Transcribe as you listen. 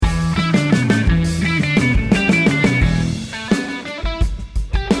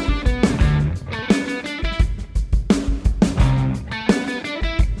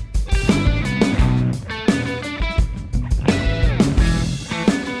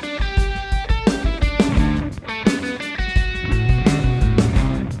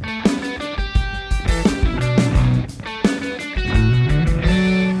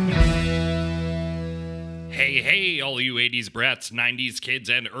Vets, 90s kids,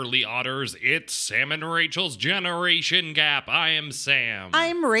 and early otters. It's Sam and Rachel's Generation Gap. I am Sam.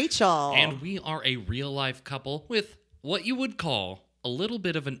 I'm Rachel. And we are a real-life couple with what you would call a little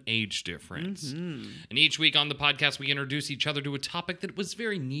bit of an age difference. Mm-hmm. And each week on the podcast, we introduce each other to a topic that was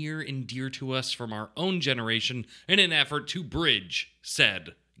very near and dear to us from our own generation in an effort to bridge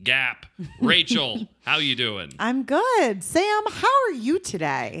said gap. Rachel, how you doing? I'm good. Sam, how are you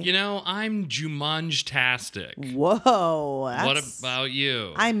today? You know, I'm Jumanji-tastic. Whoa. What about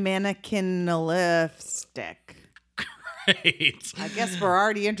you? I'm mannequin-listic. Great. I guess we're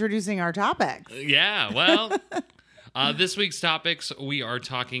already introducing our topics. Yeah, well... This week's topics, we are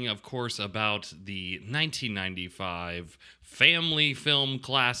talking, of course, about the 1995 family film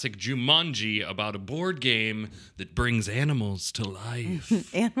classic Jumanji, about a board game that brings animals to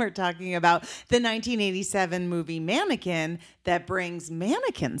life. And we're talking about the 1987 movie Mannequin that brings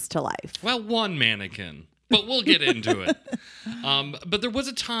mannequins to life. Well, one mannequin. But we'll get into it. But there was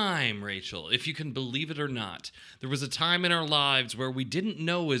a time, Rachel, if you can believe it or not, there was a time in our lives where we didn't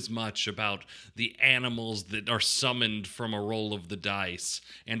know as much about the animals that are summoned from a roll of the dice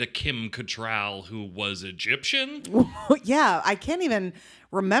and a Kim Cattrall who was Egyptian. Yeah, I can't even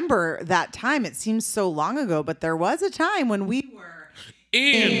remember that time. It seems so long ago, but there was a time when we were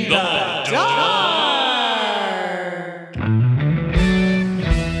in the dark.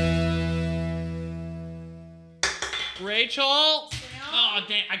 Rachel? Oh,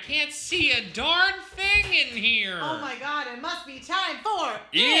 dang, I can't see a darn thing in here. Oh my God, it must be time for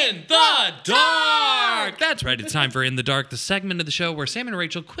In the Dark! That's right, it's time for In the Dark, the segment of the show where Sam and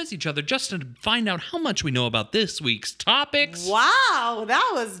Rachel quiz each other just to find out how much we know about this week's topics. Wow,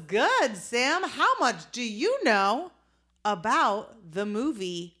 that was good, Sam. How much do you know about the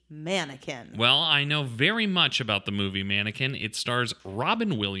movie Mannequin? Well, I know very much about the movie Mannequin. It stars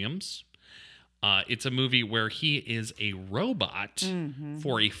Robin Williams. It's a movie where he is a robot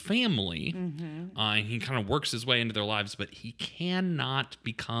for a family. He kind of works his way into their lives, but he cannot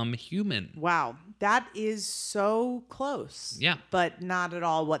become human. Wow, that is so close. Yeah. But not at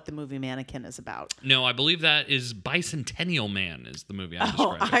all what the movie Mannequin is about. No, I believe that is Bicentennial Man is the movie I'm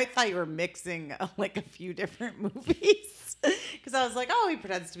describing. I thought you were mixing like a few different movies. Because I was like, oh, he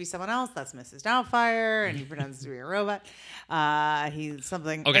pretends to be someone else. That's Mrs. Doubtfire. And he pretends to be a robot. He's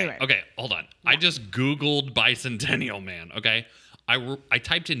something. Okay, anyway. okay, hold on. Yeah. I just Googled Bicentennial Man, okay? I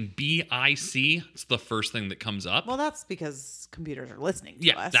typed in BIC. It's the first thing that comes up. Well, that's because computers are listening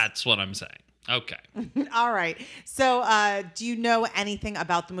to us. Yeah, that's what I'm saying. Okay. All right. So do you know anything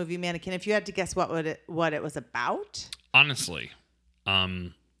about the movie Mannequin? If you had to guess what it was about? Honestly,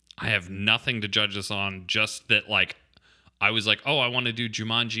 I have nothing to judge this on, just that, like, I was like, oh, I want to do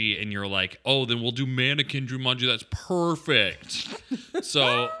Jumanji, and you're like, oh, then we'll do Mannequin Jumanji. That's perfect.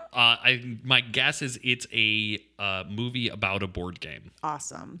 So my guess is it's a movie about a board game.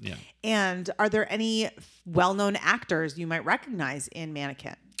 Awesome. Yeah. And are there any well-known actors you might recognize in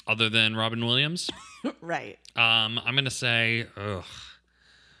Mannequin? Other than Robin Williams? Right. I'm going to say, I'm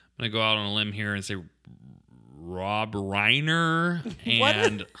going to go out on a limb here and say Rob Reiner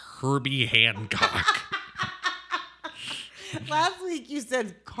and Herbie Hancock. Last week you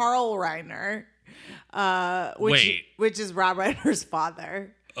said Carl Reiner, which is Rob Reiner's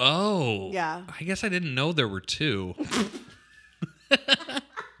father. Oh. Yeah. I guess I didn't know there were two.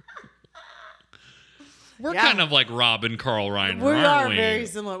 We're kind of like Rob and Carl Reiner, aren't we? Very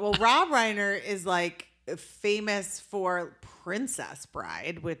similar. Well, Rob Reiner is like famous for Princess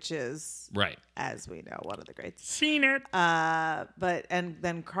Bride, which is, right, as we know, one of the greats. Seen it. And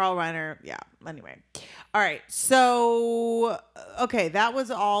then Carl Reiner, yeah. Anyway, all right. So, okay, that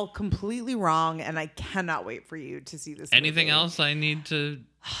was all completely wrong, and I cannot wait for you to see this. Anything movie. else I need to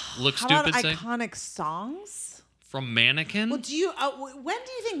look How stupid? about say? Iconic songs from Mannequin? Well, do you? When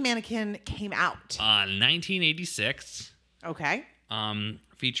do you think Mannequin came out? 1986. Okay.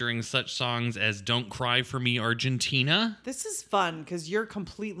 Featuring such songs as "Don't Cry for Me, Argentina." This is fun because you're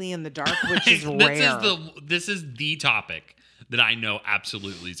completely in the dark, which is rare. This is the topic that I know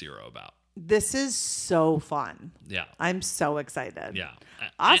absolutely zero about. This is so fun. Yeah. I'm so excited. Yeah.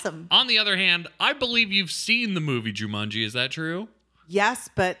 Awesome. On the other hand, I believe you've seen the movie Jumanji. Is that true? Yes,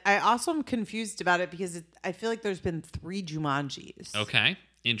 but I also am confused about it because I feel like there's been 3 Jumanjis. Okay.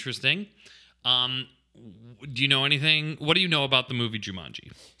 Interesting. Do you know anything? What do you know about the movie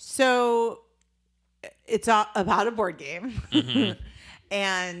Jumanji? So it's about a board game. Mm-hmm.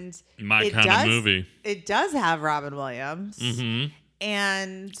 And my kind of movie. It does have Robin Williams. Mm-hmm.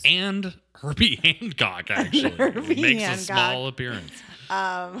 And Herbie Hancock, actually. Herbie makes Hancock. A small appearance.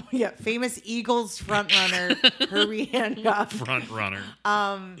 Yeah, famous Eagles frontrunner Herbie Hancock. Frontrunner.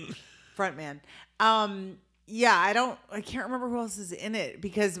 Frontman. Yeah, I can't remember who else is in it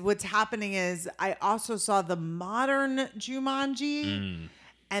because what's happening is I also saw the modern Jumanji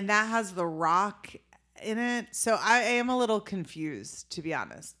and that has The Rock in it. So I am a little confused, to be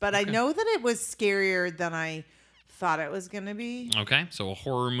honest. But I know that it was scarier than I thought it was going to be. Okay, so a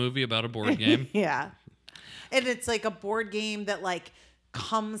horror movie about a board game. Yeah. And it's like a board game that like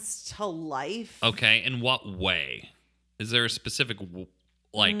comes to life. Okay, in what way? Is there a specific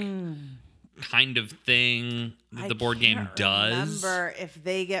like kind of thing that the board game does? I remember if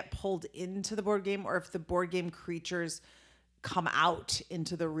they get pulled into the board game or if the board game creatures come out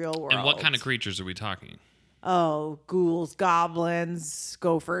into the real world. And what kind of creatures are we talking? Oh, ghouls, goblins,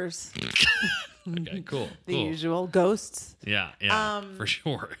 gophers. Okay, cool. The usual ghosts. Yeah, for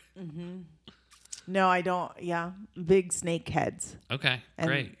sure. No, I don't. Yeah, big snake heads. Okay,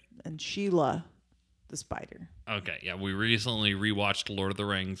 great. And Sheila, the spider. Okay, yeah, we recently rewatched Lord of the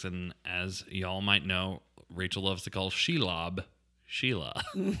Rings, and as y'all might know, Rachel loves to call Sheila.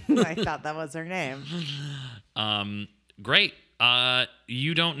 I thought that was her name. Great.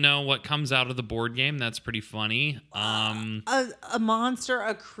 You don't know what comes out of the board game. That's pretty funny. A monster,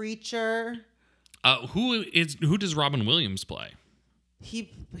 a creature. Who does Robin Williams play?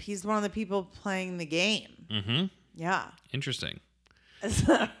 He's one of the people playing the game. Mm-hmm. Yeah. Interesting.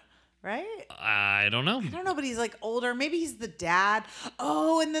 Right? I don't know. I don't know, but he's like older. Maybe he's the dad.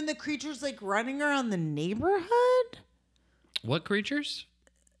 Oh, and then the creature's like running around the neighborhood. What creatures?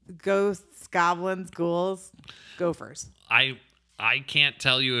 Ghosts, goblins, ghouls, gophers. I can't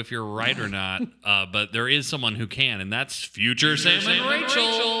tell you if you're right or not, but there is someone who can, and that's future Sam and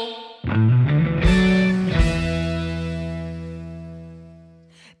Rachel.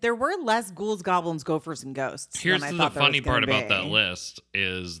 There were less ghouls, goblins, gophers, and ghosts. Here's the funny part about that list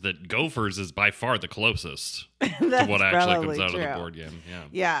is that gophers is by far the closest to what actually comes out of the board game. Yeah.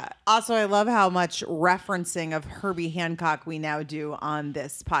 Yeah. Also, I love how much referencing of Herbie Hancock we now do on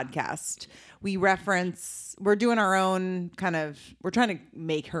this podcast. We're doing our own we're trying to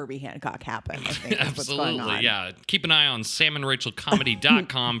make Herbie Hancock happen, I think. Absolutely, what's going on. Yeah. Keep an eye on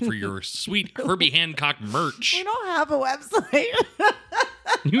samandrachelcomedy.com for your sweet Herbie Hancock merch. We don't have a website.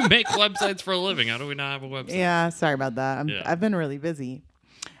 You make websites for a living. How do we not have a website? Yeah, sorry about that. I've been really busy.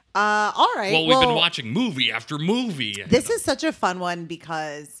 All right. Well, we've been watching movie after movie. This is such a fun one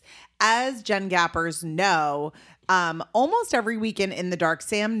because, as Gen Gappers know, almost every weekend in the dark,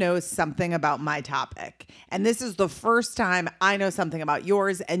 Sam knows something about my topic. And this is the first time I know something about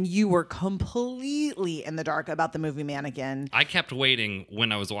yours, and you were completely in the dark about the movie Mannequin. I kept waiting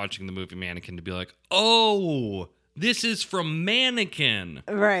when I was watching the movie Mannequin to be like, oh, this is from Mannequin.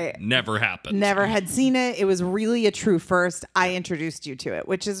 Right. Never happened. Never had seen it. It was really a true first. I introduced you to it,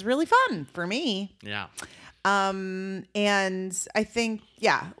 which is really fun for me. Yeah. And I think,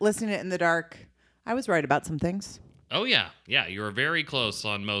 listening to it in the dark, I was right about some things. Oh, yeah. Yeah, you were very close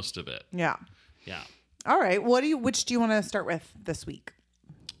on most of it. Yeah. Yeah. All right. Which do you want to start with this week?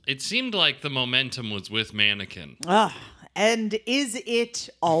 It seemed like the momentum was with Mannequin. And is it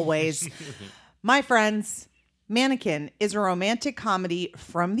always? My friends, Mannequin is a romantic comedy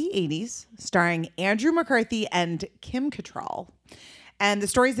from the 80s starring Andrew McCarthy and Kim Cattrall. And the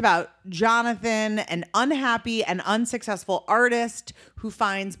story's about Jonathan, an unhappy and unsuccessful artist who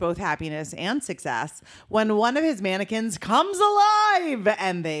finds both happiness and success when one of his mannequins comes alive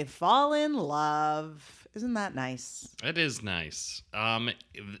and they fall in love. Isn't that nice? It is nice. And,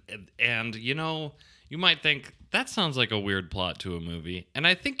 you might think, that sounds like a weird plot to a movie. And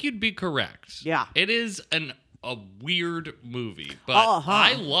I think you'd be correct. Yeah. It is a weird movie, but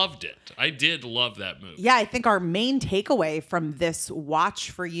I loved it. I did love that movie. Yeah, I think our main takeaway from this watch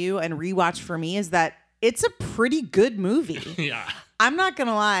for you and rewatch for me is that it's a pretty good movie. Yeah. I'm not going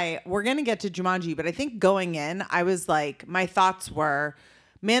to lie. We're going to get to Jumanji, but I think going in, I was like, my thoughts were,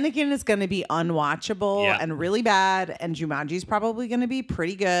 Mannequin is going to be unwatchable and really bad, and Jumanji's probably going to be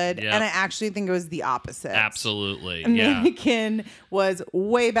pretty good. Yep. And I actually think it was the opposite. Absolutely. Mannequin was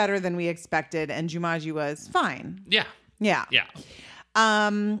way better than we expected, and Jumanji was fine. Yeah. Yeah. Yeah.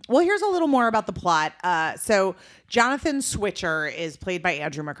 Well, here's a little more about the plot. So Jonathan Switcher is played by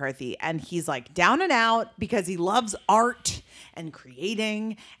Andrew McCarthy, and he's like down and out because he loves art and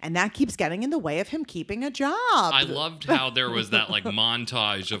creating, and that keeps getting in the way of him keeping a job. I loved how there was that like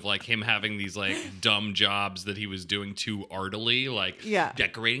montage of like him having these like dumb jobs that he was doing too artily, like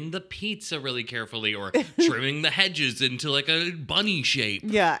decorating the pizza really carefully or trimming the hedges into like a bunny shape.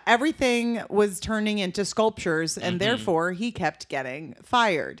 Yeah, everything was turning into sculptures, and therefore he kept getting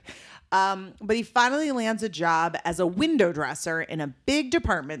fired. But he finally lands a job as a window dresser in a big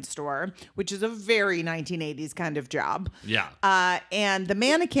department store, which is a very 1980s kind of job. Yeah. And the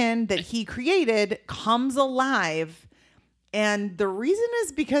mannequin that he created comes alive. And the reason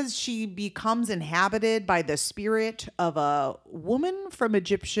is because she becomes inhabited by the spirit of a woman from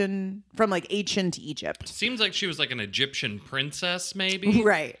like ancient Egypt. Seems like she was like an Egyptian princess, maybe.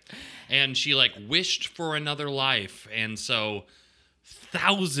 Right. And she like wished for another life. And so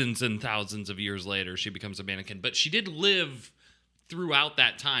thousands and thousands of years later, she becomes a mannequin. But she did live throughout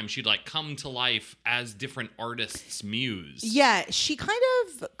that time. She'd like come to life as different artists' muse. Yeah, she kind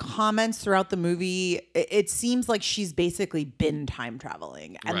of comments throughout the movie. It seems like she's basically been time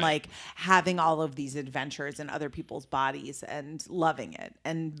traveling and like having all of these adventures in other people's bodies and loving it,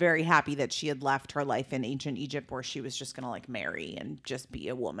 and very happy that she had left her life in ancient Egypt where she was just going to like marry and just be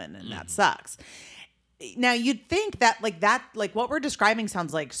a woman, and that sucks. Now you'd think that like what we're describing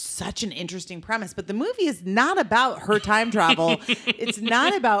sounds like such an interesting premise, but the movie is not about her time travel. It's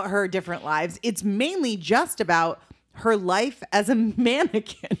not about her different lives. It's mainly just about her life as a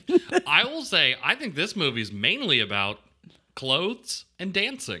mannequin. I will say, I think this movie is mainly about clothes and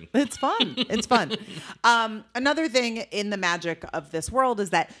dancing. It's fun. It's fun. Another thing in the magic of this world is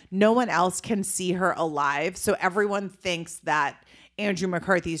that no one else can see her alive. So everyone thinks that Andrew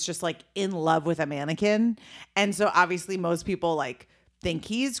McCarthy's just like in love with a mannequin. And so obviously most people like think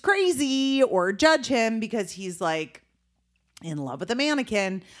he's crazy or judge him because he's like in love with a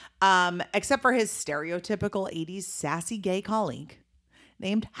mannequin, except for his stereotypical 80s sassy gay colleague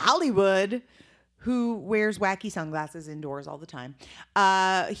named Hollywood, who wears wacky sunglasses indoors all the time.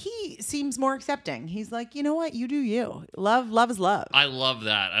 He seems more accepting. He's like, you know what? You do you. Love is love. I love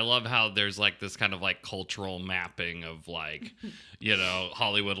that. I love how there's like this kind of like cultural mapping of like, you know,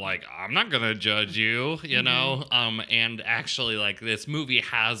 Hollywood, like, I'm not going to judge you, you know? And actually like this movie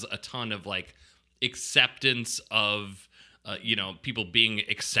has a ton of like acceptance of, you know, people being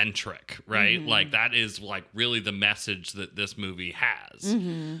eccentric, right? Like that is like really the message that this movie has.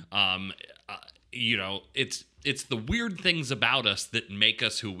 You know, it's the weird things about us that make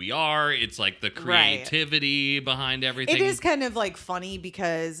us who we are. It's like the creativity behind everything. It is kind of like funny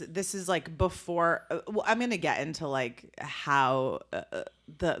because this is like before. Well, I'm gonna get into like how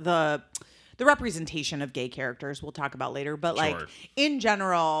the representation of gay characters we'll talk about later. But like in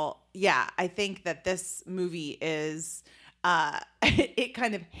general, yeah, I think that this movie is it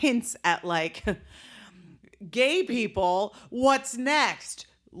kind of hints at like gay people. What's next?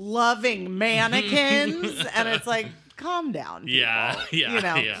 Loving mannequins. And it's like, calm down, people. You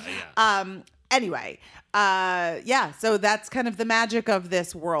know? Anyway, so that's kind of the magic of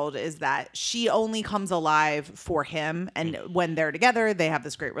this world, is that she only comes alive for him, and when they're together they have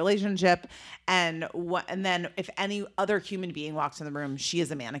this great relationship, and then if any other human being walks in the room, she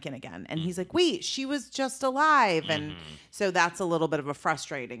is a mannequin again, and he's like, wait, she was just alive. And so that's a little bit of a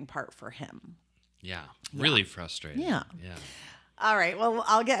frustrating part for him. Really frustrating. Yeah. All right. Well,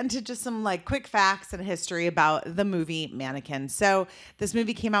 I'll get into just some like quick facts and history about the movie Mannequin. So this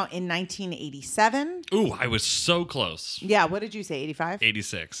movie came out in 1987. Ooh, I was so close. Yeah. What did you say? 85?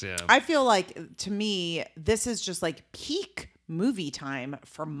 86. Yeah. I feel like, to me, this is just like peak movie time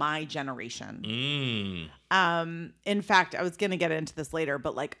for my generation. In fact, I was going to get into this later,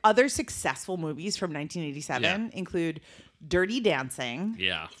 but like other successful movies from 1987 include Dirty Dancing,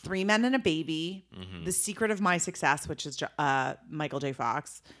 3 Men and a Baby, The Secret of My Success, which is Michael J.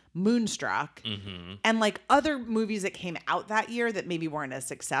 Fox, Moonstruck, and like other movies that came out that year that maybe weren't as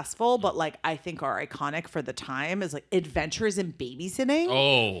successful, but like I think are iconic for the time, is like Adventures in Babysitting.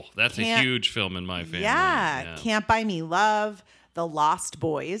 Oh, that's a huge film in my family. Yeah. Can't Buy Me Love, The Lost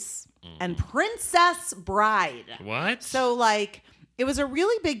Boys, and Princess Bride. What? So like it was a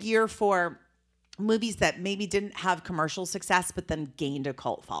really big year for movies that maybe didn't have commercial success but then gained a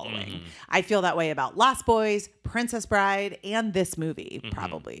cult following. I feel that way about Lost Boys, Princess Bride, and this movie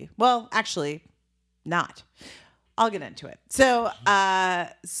probably. Well, actually, not. I'll get into it. So,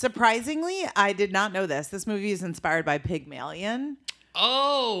 surprisingly, I did not know this. This movie is inspired by Pygmalion.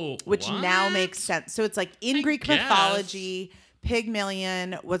 Oh, which now makes sense. So it's like in Greek mythology,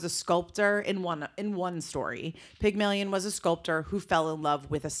 Pygmalion was a sculptor in one story. Pygmalion was a sculptor who fell in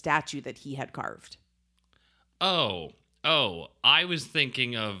love with a statue that he had carved. Oh, I was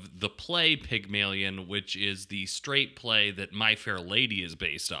thinking of the play Pygmalion, which is the straight play that My Fair Lady is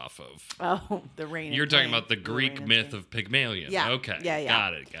based off of. Oh, the Reign. You're talking about the Greek myth of Pygmalion. Yeah. Okay. Yeah.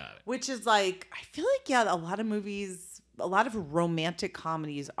 Got it. Which is like, I feel like, a lot of movies, a lot of romantic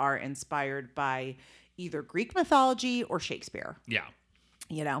comedies are inspired by either Greek mythology or Shakespeare. Yeah.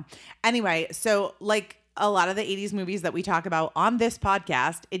 You know? Anyway, so like a lot of the 80s movies that we talk about on this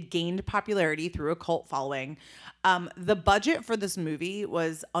podcast, it gained popularity through a cult following. The budget for this movie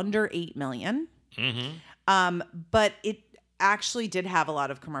was under $8 million. But it actually did have a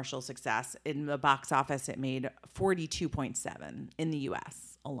lot of commercial success. In the box office, it made 42.7 in the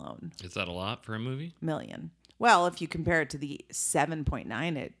US alone. Is that a lot for a movie? Million. Well, if you compare it to the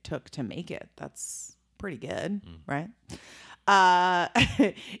 7.9 it took to make it, that's pretty good, right?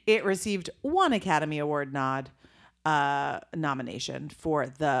 It received 1 Academy Award nomination for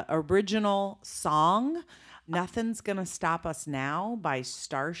the original song, Nothing's Gonna Stop Us Now by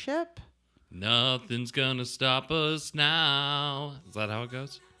Starship. Nothing's gonna stop us now. Is that how it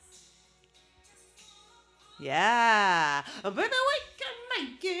goes? Yeah. But we can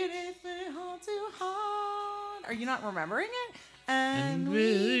make it if it holds too hard. Are you not remembering it? And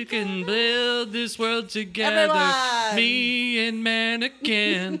we can build this world together. Everyone. Me and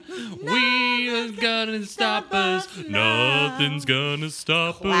Mannequin. We are gonna stop us. Nothing's gonna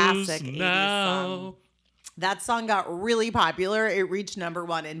stop Classic us 80s now. song. That song got really popular. It reached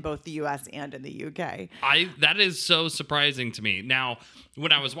 #1 in both the US and in the UK. That is so surprising to me. Now,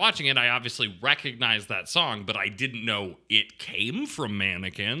 when I was watching it, I obviously recognized that song, but I didn't know it came from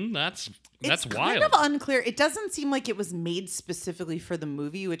Mannequin. That's It's wild. kind of unclear. It doesn't seem like it was made specifically for the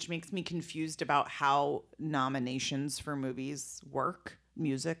movie, which makes me confused about how nominations for movies work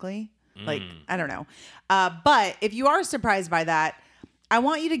musically. Like, I don't know. But if you are surprised by that, I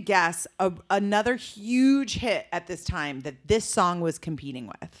want you to guess another huge hit at this time that this song was competing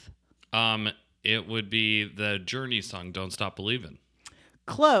with. It would be the Journey song, Don't Stop Believin'.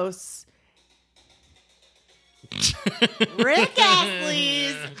 Close. Rick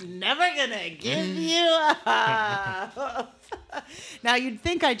Astley's Never Gonna Give You Up. Now, you'd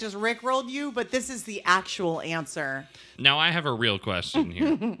think I just rickrolled you, but this is the actual answer. Now, I have a real question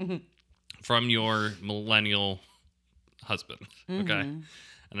here from your millennial husband, okay? And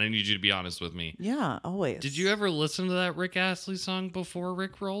I need you to be honest with me. Yeah, always. Did you ever listen to that Rick Astley song before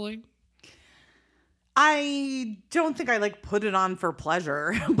Rick rolling? I don't think I put it on for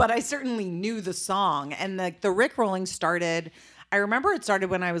pleasure, but I certainly knew the song. And the Rickrolling started, I remember it started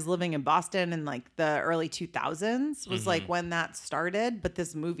when I was living in Boston in the early 2000s was when that started. But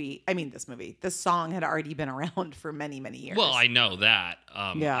this song had already been around for many, many years. Well, I know that.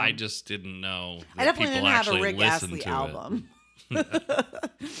 Yeah. I just didn't know that I definitely people didn't have a actually Rick listened Astley to album.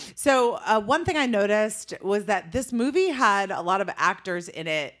 So one thing I noticed was that this movie had a lot of actors in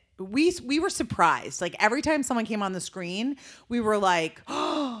it. We were surprised. Every time someone came on the screen, we were like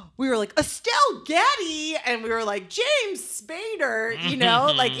Estelle Getty, and we were like James Spader.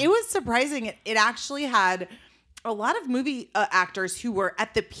 It was surprising. It actually had a lot of movie actors who were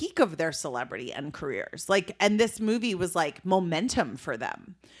at the peak of their celebrity and careers. And this movie was momentum for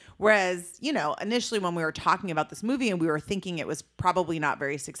them. Whereas, initially when we were talking about this movie and we were thinking it was probably not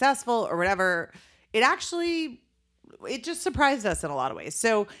very successful or whatever, it just surprised us in a lot of ways.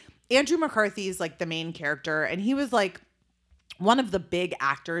 So Andrew McCarthy is the main character, and he was one of the big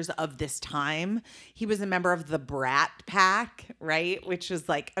actors of this time. He was a member of the Brat Pack, right? Which was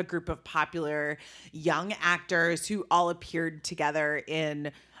a group of popular young actors who all appeared together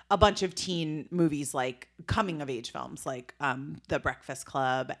in a bunch of teen movies, coming of age films, The Breakfast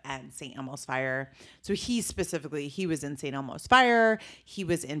Club and St. Elmo's Fire. So he was in St. Elmo's Fire. He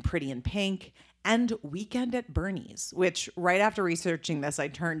was in Pretty in Pink and Weekend at Bernie's, which right after researching this, I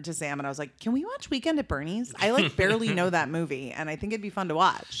turned to Sam and I was like, can we watch Weekend at Bernie's? I barely know that movie, and I think it'd be fun to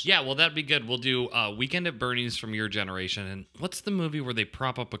watch. Yeah, well, that'd be good. We'll do Weekend at Bernie's from your generation. And what's the movie where they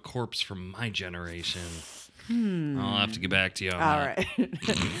prop up a corpse from my generation? I'll have to get back to you on that. All right.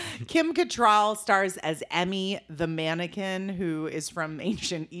 Kim Cattrall stars as Emmy, the mannequin who is from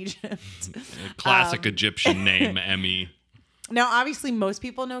ancient Egypt. A classic Egyptian name, Emmy. Now, obviously, most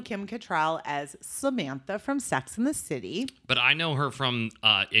people know Kim Cattrall as Samantha from Sex and the City. But I know her from,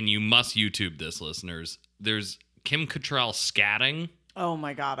 and you must YouTube this, listeners, there's Kim Cattrall scatting. Oh,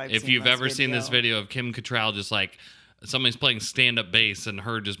 my God. If you've ever seen this video of Kim Cattrall just somebody's playing stand-up bass and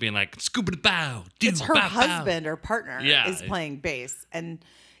her just being scoop-a-bow, it's her husband or partner is playing bass. And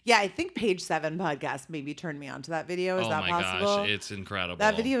yeah, I think Page 7 podcast maybe turned me on to that video. Is that possible? Oh my gosh, it's incredible.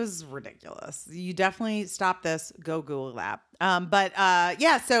 That video is ridiculous. You definitely stop this. Go Google that.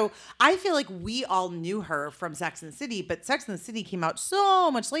 So I feel like we all knew her from Sex and the City, but Sex and the City came out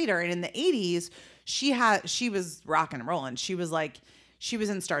so much later. And in the 80s, she was rocking and rolling. She was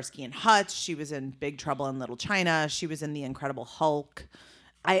in Starsky and Hutch. She was in Big Trouble in Little China. She was in The Incredible Hulk.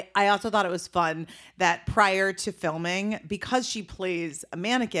 I also thought it was fun that prior to filming, because she plays a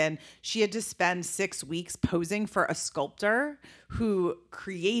mannequin, she had to spend 6 weeks posing for a sculptor who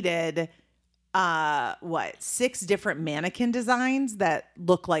created 6 different mannequin designs that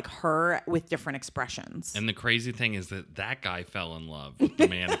look like her with different expressions. And the crazy thing is that guy fell in love with the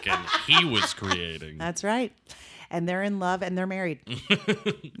mannequin he was creating. That's right. And they're in love and they're married.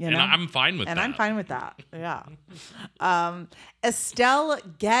 And I'm fine with that. And I'm fine with that. Yeah. Estelle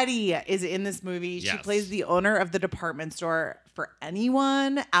Getty is in this movie. She plays the owner of the department store. For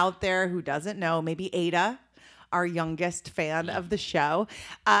anyone out there who doesn't know, maybe Ada, our youngest fan of the show,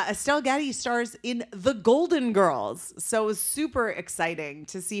 Estelle Getty stars in The Golden Girls. So it was super exciting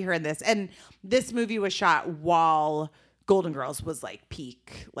to see her in this. And this movie was shot while Golden Girls was like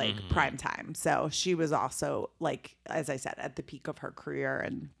peak, like prime time. So she was also, like, as I said, at the peak of her career.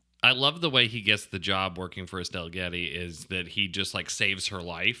 And I love the way he gets the job working for Estelle Getty is that he just like saves her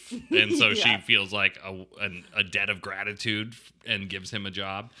life. And so she feels like a debt of gratitude and gives him a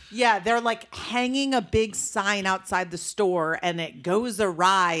job. Yeah, they're like hanging a big sign outside the store and it goes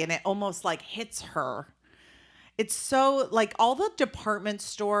awry and it almost like hits her. It's so like all the department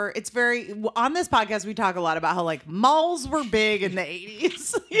store. It's very on this podcast. We talk a lot about how like malls were big in the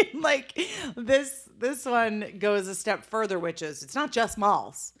 80s. Like this one goes a step further, which is it's not just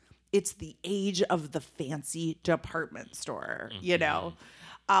malls. It's the age of the fancy department store. You know,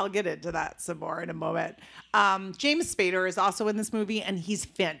 I'll get into that some more in a moment. James Spader is also in this movie, and he's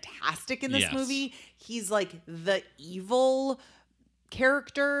fantastic in this movie. He's like the evil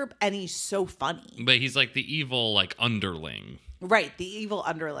character and he's so funny, but he's like the evil like underling, right? The evil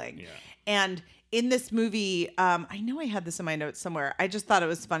underling. And in this movie, I know I had this in my notes somewhere. I just thought it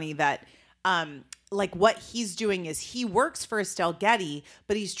was funny that like what he's doing is he works for Estelle Getty,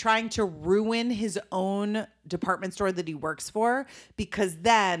 but he's trying to ruin his own department store that he works for, because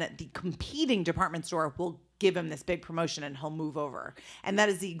then the competing department store will give him this big promotion and he'll move over. And that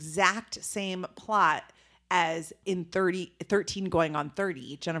is the exact same plot as in 13 Going on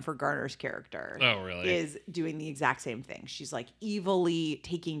 30, Jennifer Garner's character is doing the exact same thing. She's like evilly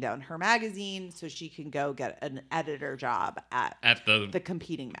taking down her magazine so she can go get an editor job at the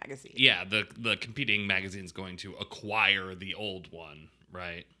competing magazine. Yeah, the competing magazine's going to acquire the old one,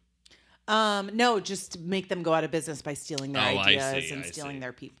 right? No, just make them go out of business by stealing their ideas and stealing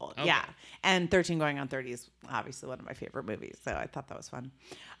their people. Okay. Yeah. And 13 Going on 30 is obviously one of my favorite movies, so I thought that was fun.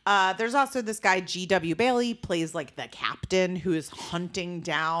 There's also this guy, G.W. Bailey, plays like the captain who is hunting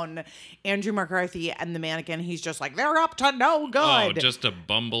down Andrew McCarthy and the mannequin. He's just like, they're up to no good. Oh, just a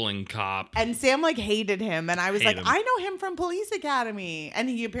bumbling cop. And Sam like hated him. And I was like, I know him from Police Academy. And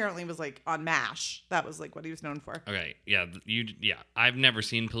he apparently was like on MASH. That was like what he was known for. Okay. Yeah. I've never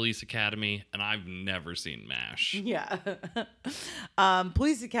seen Police Academy and I've never seen MASH. Yeah.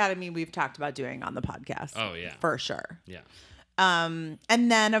 Police Academy we've talked about doing on the podcast. Oh, yeah. For sure. Yeah. And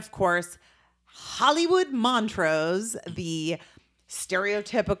then, of course, Hollywood Montrose, the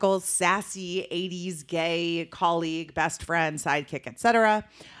stereotypical sassy 80s gay colleague, best friend, sidekick, etc.,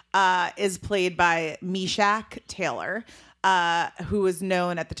 is played by Meshack Taylor, who was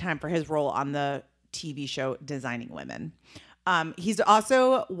known at the time for his role on the TV show Designing Women. He's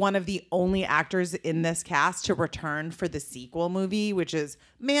also one of the only actors in this cast to return for the sequel movie, which is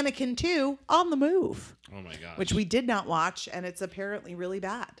Mannequin 2 On the Move. Oh my gosh. Which we did not watch, and it's apparently really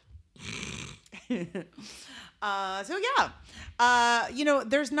bad. There's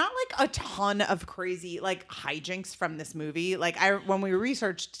not like a ton of crazy like hijinks from this movie. Like when we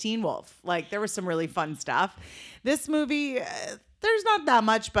researched Teen Wolf, like there was some really fun stuff. This movie, there's not that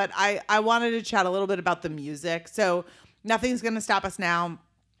much, but I wanted to chat a little bit about the music. So Nothing's Gonna Stop Us Now.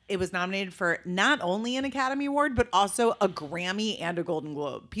 It was nominated for not only an Academy Award, but also a Grammy and a Golden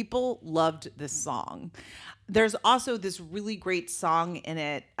Globe. People loved this song. There's also this really great song in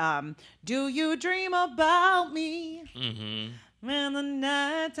it. Do you dream about me? Mm-hmm. In the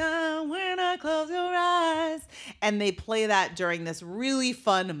nighttime when I close your eyes. And they play that during this really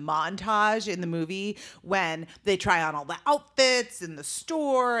fun montage in the movie when they try on all the outfits in the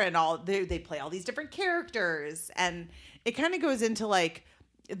store and they play all these different characters. And it kind of goes into like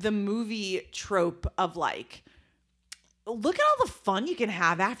the movie trope of like, look at all the fun you can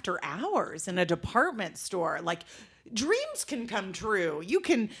have after hours in a department store. Like dreams can come true. You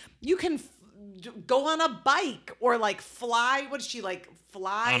can go on a bike or like fly. What is she like?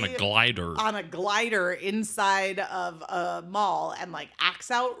 Fly on a glider inside of a mall and like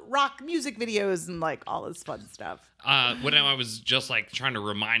acts out rock music videos and like all this fun stuff. When I was just like trying to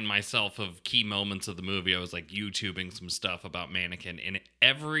remind myself of key moments of the movie, I was like YouTubing some stuff about Mannequin, and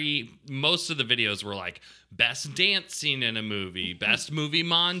most of the videos were like best dance scene in a movie, best movie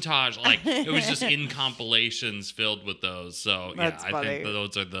montage. Like it was just in compilations filled with those. So That's yeah, funny. I think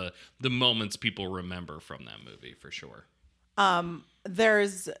those are the moments people remember from that movie for sure.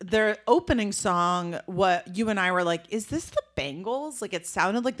 There's their opening song. What you and I were like, is this the Bangles? Like it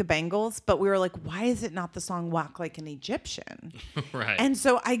sounded like the Bangles, but we were like, why is it not the song Walk Like an Egyptian? Right. And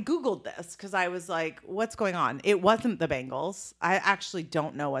so I Googled this because I was like, what's going on? It wasn't the Bangles. I actually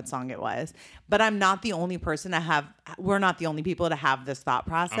don't know what song it was, but I'm not the only person we're not the only people to have this thought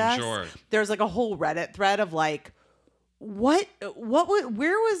process. I'm sure. There's like a whole Reddit thread of like, where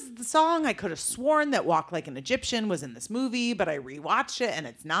was the song? I could have sworn that Walk Like an Egyptian was in this movie, but I rewatched it and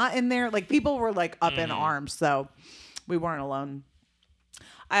it's not in there. Like people were like up in arms, so we weren't alone.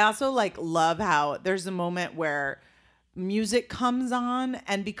 I also like love how there's a moment where music comes on,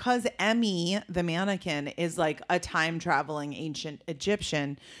 and because Emmy, the mannequin, is like a time traveling ancient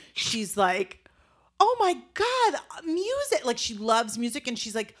Egyptian, she's like, oh my God, music. Like she loves music, and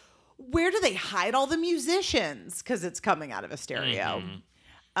she's like, where do they hide all the musicians? Because it's coming out of a stereo.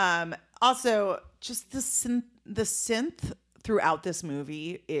 Also, just the synth throughout this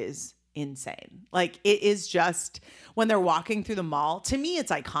movie is insane. Like it is just when they're walking through the mall. To me,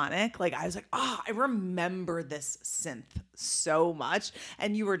 it's iconic. Like I was like, I remember this synth so much,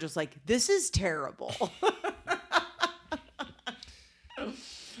 and you were just like, this is terrible.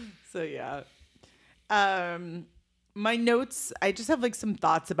 So yeah. My notes, I just have like some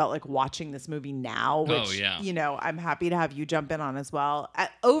thoughts about like watching this movie now, which, you know, I'm happy to have you jump in on as well.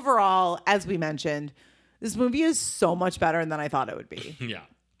 Overall, as we mentioned, this movie is so much better than I thought it would be. Yeah.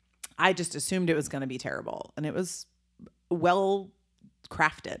 I just assumed it was going to be terrible, and it was well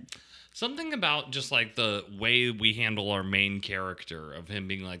crafted. Something about just like the way we handle our main character of him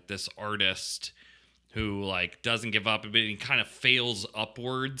being like this artist who like doesn't give up, but he kind of fails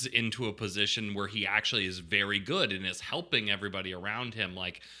upwards into a position where he actually is very good and is helping everybody around him.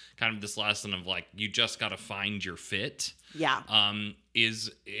 Like kind of this lesson of like, you just got to find your fit. Yeah.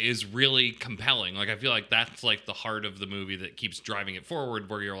 Is really compelling. Like I feel like that's like the heart of the movie that keeps driving it forward,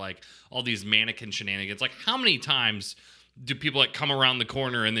 where you're like all these mannequin shenanigans. Like how many times do people like come around the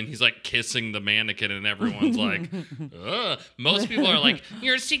corner and then he's like kissing the mannequin and everyone's like, ugh. Most people are like,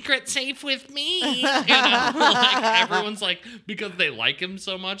 your secret safe with me. You know? Like everyone's like, because they like him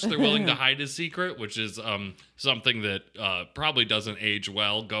so much, they're willing to hide his secret, which is something that probably doesn't age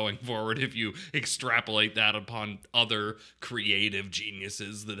well going forward if you extrapolate that upon other creative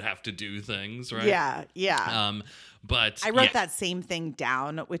geniuses that have to do things, right? Yeah, yeah. But I wrote that same thing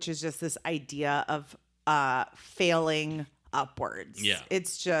down, which is just this idea of failing upwards. Yeah.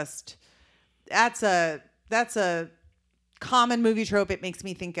 It's just that's a common movie trope. It makes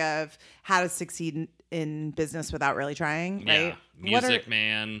me think of How to Succeed in Business Without Really Trying, right? Music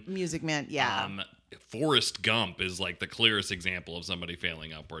Man. Music Man, yeah. Forrest Gump is like the clearest example of somebody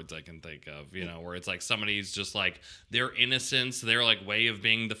failing upwards I can think of, you know, where it's like somebody's just like their innocence, their like way of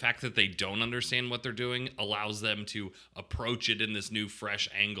being, the fact that they don't understand what they're doing allows them to approach it in this new fresh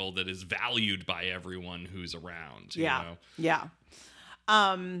angle that is valued by everyone who's around. You know? Yeah.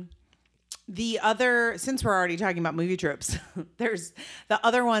 The other, since we're already talking about movie tropes, there's the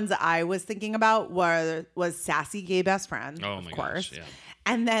other ones I was thinking about was Sassy Gay Best Friend, of course. Gosh, yeah.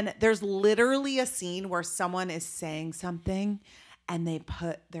 And then there's literally a scene where someone is saying something and they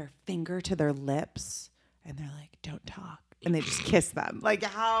put their finger to their lips and they're like, don't talk. And they just kiss them. Like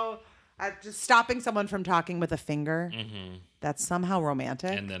how just stopping someone from talking with a finger, that's somehow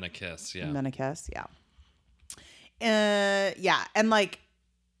romantic. And then a kiss, yeah. And then a kiss, yeah. Yeah. And like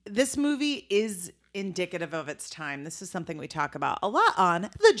this movie is indicative of its time. This is something we talk about a lot on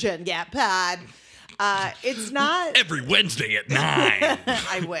the Gen Gap Pod. It's not every Wednesday at 9.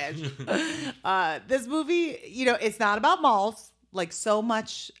 I wish. This movie, you know, it's not about malls like so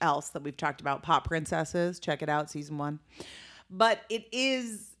much else that we've talked about. Pop Princesses, check it out, season 1. But it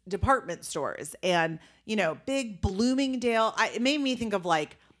is department stores and, you know, big Bloomingdale. It made me think of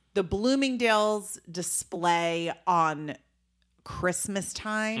like the Bloomingdale's display on Christmas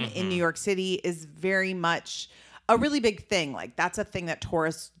time in New York City is very much a really big thing. Like that's a thing that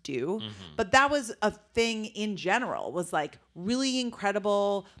tourists do. But that was a thing in general, was like really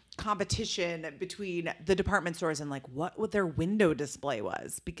incredible competition between the department stores and like what their window display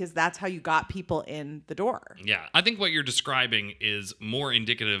was, because that's how you got people in the door. Yeah. I think what you're describing is more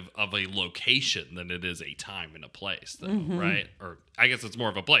indicative of a location than it is a time and a place, though, right? Or I guess it's more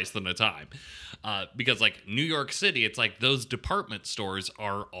of a place than a time. Because like New York City, it's like those department stores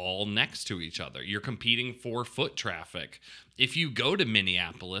are all next to each other. You're competing for foot traffic. If you go to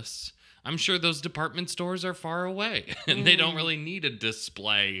Minneapolis, I'm sure those department stores are far away and they don't really need a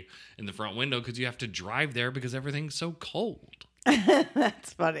display in the front window because you have to drive there because everything's so cold.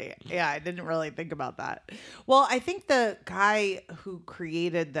 That's funny. Yeah, I didn't really think about that. Well, I think the guy who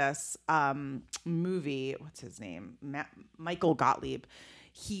created this movie, what's his name? Michael Gottlieb.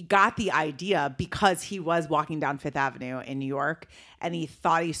 He got the idea because he was walking down Fifth Avenue in New York and he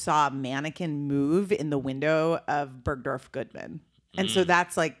thought he saw a mannequin move in the window of Bergdorf Goodman. And so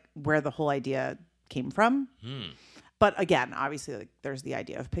that's like where the whole idea came from. But again, obviously, like, there's the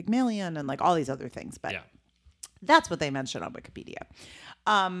idea of Pygmalion and like all these other things. But that's what they mentioned on Wikipedia.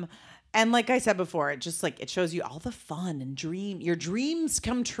 And like I said before, it just like it shows you all the fun and your dreams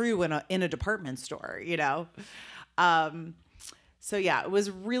come true in a department store, you know? So yeah, it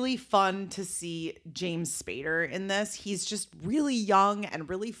was really fun to see James Spader in this. He's just really young and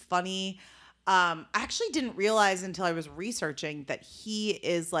really funny. I actually didn't realize until I was researching that he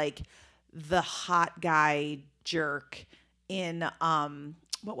is like the hot guy jerk in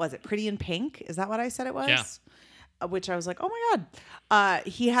what was it? Pretty in Pink? Is that what I said it was? Yeah. Which I was like, oh my God.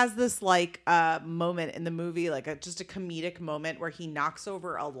 He has this like moment in the movie, like just a comedic moment where he knocks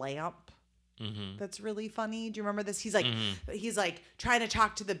over a lamp. That's really funny. Do you remember this? He's like trying to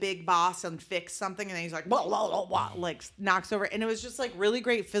talk to the big boss and fix something, and then he's like, blah, blah, blah, blah, like knocks over. And it was just like really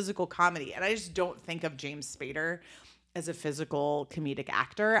great physical comedy. And I just don't think of James Spader as a physical comedic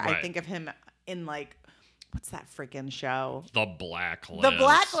actor. Right. I think of him in like, what's that freaking show? The Blacklist. The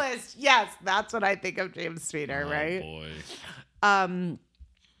Blacklist. Yes, that's what I think of James Spader, right? Oh, boy.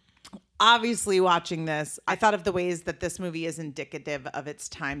 Obviously, watching this, I thought of the ways that this movie is indicative of its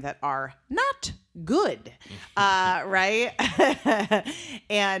time that are not good, right?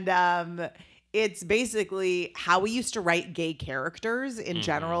 And it's basically how we used to write gay characters in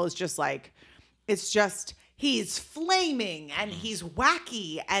general is just like, it's just... He's flaming and he's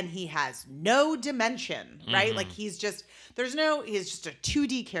wacky and he has no dimension, right? Like he's just a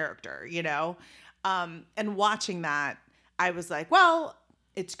 2D character, you know? And watching that, I was like, well,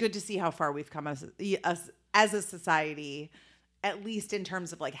 it's good to see how far we've come as a society, at least in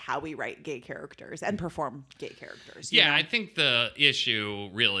terms of like how we write gay characters and perform gay characters. You know? I think the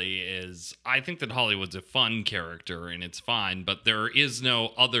issue really is, I think that Hollywood's a fun character and it's fine, but there is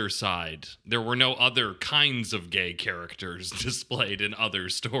no other side. There were no other kinds of gay characters displayed in other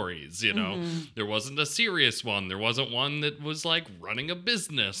stories, you know? There wasn't a serious one. There wasn't one that was like running a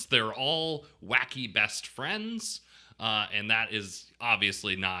business. They're all wacky best friends. And that is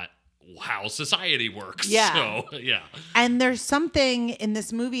obviously not how society works. Yeah. So, yeah. And there's something in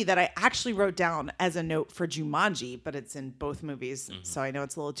this movie that I actually wrote down as a note for Jumanji, but it's in both movies. So I know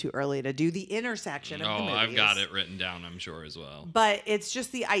it's a little too early to do the intersection of the movies. I've got it written down, I'm sure, as well. But it's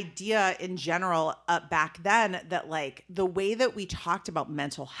just the idea in general back then that like the way that we talked about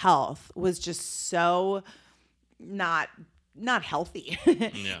mental health was just so not healthy.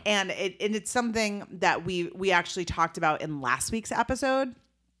 And it's something that we actually talked about in last week's episode.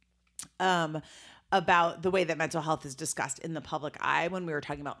 About the way that mental health is discussed in the public eye when we were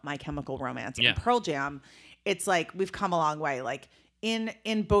talking about My Chemical Romance and Pearl Jam. It's like we've come a long way. Like in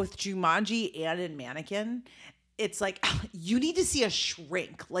both Jumanji and in Mannequin, it's like you need to see a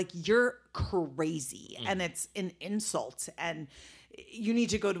shrink. Like you're crazy and it's an insult and you need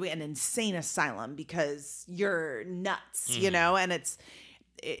to go to an insane asylum because you're nuts, you know? And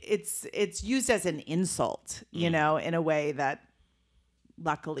it's used as an insult, you know, in a way that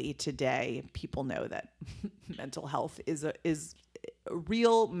luckily today people know that mental health is a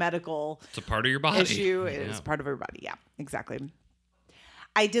real medical it's a part of your body issue. It is part of our body. Yeah, exactly.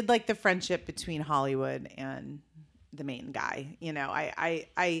 I did like the friendship between Hollywood and the main guy. You know,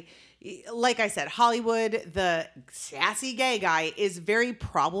 I like I said, Hollywood, the sassy gay guy, is very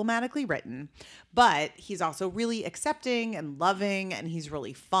problematically written, but he's also really accepting and loving, and he's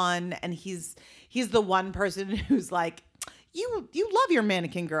really fun, and he's the one person who's like, you love your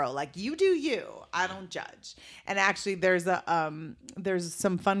mannequin girl, like you do you. I don't judge. And actually, there's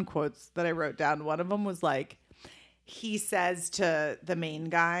some fun quotes that I wrote down. One of them was like, he says to the main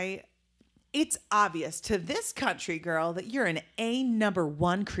guy, "It's obvious to this country girl that you're an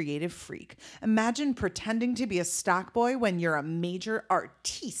 #1 creative freak. Imagine pretending to be a stock boy when you're a major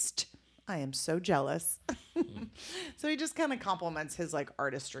artiste. I am so jealous." So he just kind of compliments his like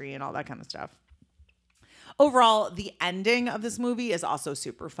artistry and all that kind of stuff. Overall, the ending of this movie is also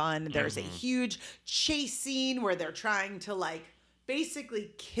super fun. There's a huge chase scene where they're trying to like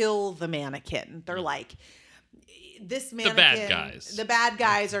basically kill the mannequin. They're like, this mannequin, the bad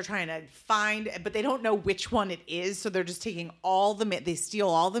guys are trying to find, but they don't know which one it is. So they're just taking they steal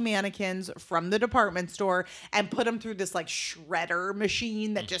all the mannequins from the department store and put them through this like shredder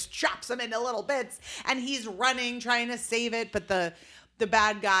machine that just chops them into little bits. And he's running, trying to save it. But the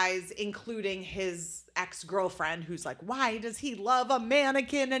bad guys, including his ex-girlfriend who's like, why does he love a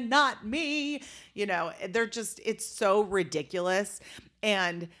mannequin and not me? You know, it's so ridiculous.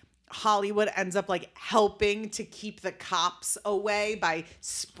 And Hollywood ends up like helping to keep the cops away by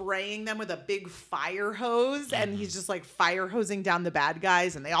spraying them with a big fire hose. And he's just like fire hosing down the bad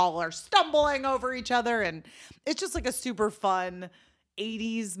guys, and they all are stumbling over each other. And it's just like a super fun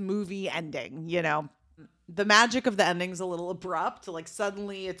 80s movie ending, you know. The magic of the ending's a little abrupt. Like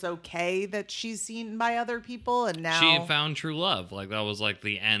suddenly it's okay that she's seen by other people, and now she found true love. Like that was like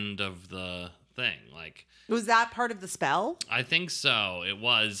the end of the thing. Like, was that part of the spell? I think so. It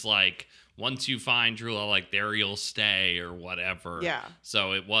was like, once you find true love, like there you'll stay or whatever. Yeah.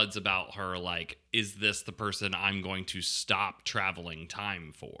 So it was about her like, is this the person I'm going to stop traveling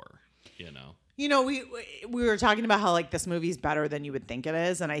time for? You know? You know, we were talking about how like this movie's better than you would think it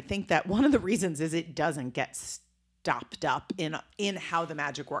is, and I think that one of the reasons is it doesn't get stopped up in how the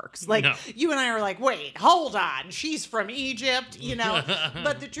magic works. Like you and I are like, wait, hold on, she's from Egypt, you know.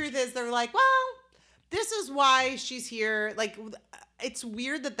 But the truth is, they're like, well, this is why she's here. Like, it's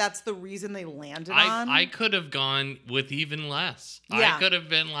weird that that's the reason they landed on. I could have gone with even less. Yeah. I could have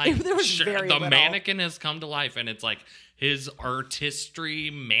been like, There was very the little. mannequin has come to life, and it's like his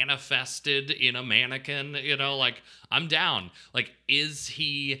artistry manifested in a mannequin, you know, like I'm down. Like, is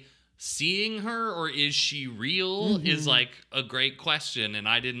he seeing her or is she real is like a great question, and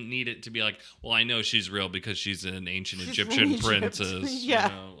I didn't need it to be like, well, I know she's real because she's an ancient Egyptian princess. Yeah.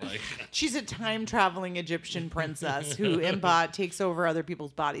 You know, like She's a time-traveling Egyptian princess who takes over other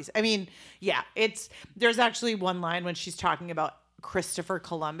people's bodies. I mean, yeah, there's actually one line when she's talking about Christopher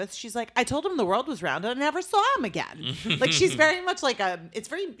Columbus. She's like, I told him the world was round and I never saw him again. Like, she's very much like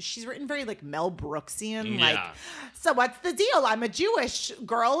she's written very like Mel Brooksian. Yeah. Like, so what's the deal? I'm a Jewish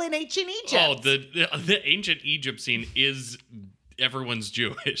girl in ancient Egypt. Oh, the ancient Egypt scene is everyone's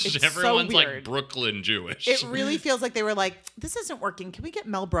Jewish. It's Everyone's so like weird. Brooklyn Jewish. It really feels like they were like, this isn't working. Can we get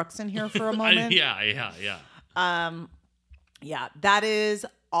Mel Brooks in here for a moment? Yeah. Yeah, that is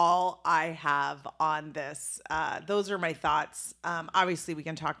all I have on this. Those are my thoughts. Obviously, we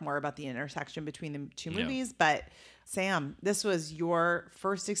can talk more about the intersection between the two movies, but Sam, this was your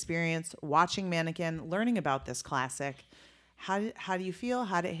first experience watching Mannequin, learning about this classic. How do you feel?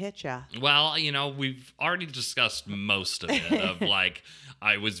 How did it hit you? Well, you know, we've already discussed most of it. Of like,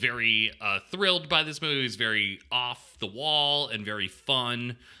 I was very thrilled by this movie. It was very off the wall and very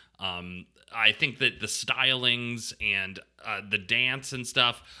fun. I think that the stylings and the dance and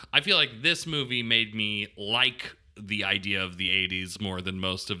stuff, I feel like this movie made me like the idea of the 80s more than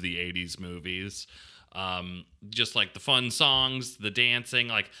most of the 80s movies. Just like the fun songs, the dancing,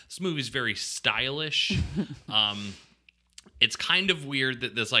 like this movie's very stylish. It's kind of weird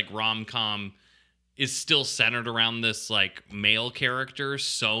that this like rom-com is still centered around this like male character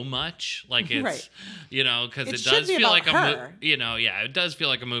so much. Like it's, right. You know, because it should does be feel about like her. it does feel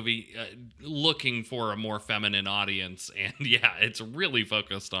like a movie looking for a more feminine audience. And yeah, it's really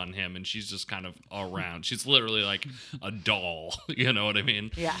focused on him, and she's just kind of around. She's literally like a doll. You know what I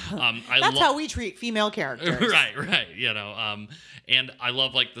mean? Yeah. That's how we treat female characters. Right. You know, and I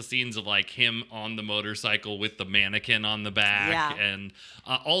love like the scenes of like him on the motorcycle with the mannequin on the back, and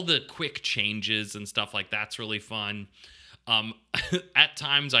all the quick changes and stuff like that's really fun. At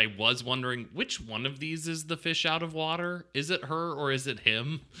times I was wondering which one of these is the fish out of water. Is it her or is it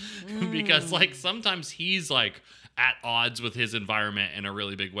him? Because like sometimes he's like at odds with his environment in a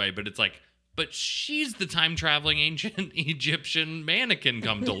really big way, but it's like, but she's the time traveling ancient Egyptian mannequin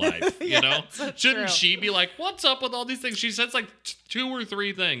come to life, you know? So Shouldn't true. she be like, what's up with all these things? She says like 2 or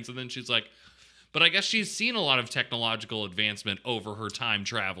 3 things, and then she's like, but I guess she's seen a lot of technological advancement over her time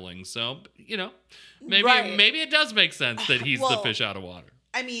traveling. So, you know, maybe it does make sense that he's the fish out of water.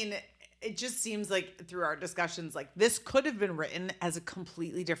 I mean, it just seems like through our discussions, like this could have been written as a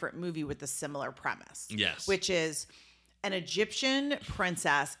completely different movie with a similar premise. Yes. Which is an Egyptian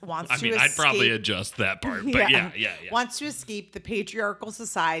princess wants to escape. I'd probably adjust that part, but yeah. Wants to escape the patriarchal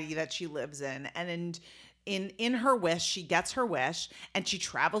society that she lives in, and in her wish, she gets her wish, and she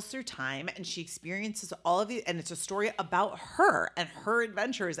travels through time, and she experiences all of it, and it's a story about her and her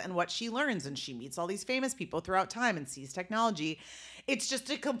adventures and what she learns, and she meets all these famous people throughout time and sees technology. It's just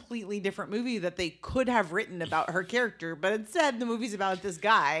a completely different movie that they could have written about her character, but instead the movie's about this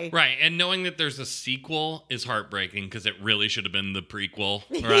guy. Right, and knowing that there's a sequel is heartbreaking because it really should have been the prequel,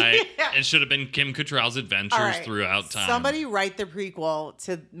 right? Yeah. It should have been Kim Cattrall's adventures throughout time. Somebody write the prequel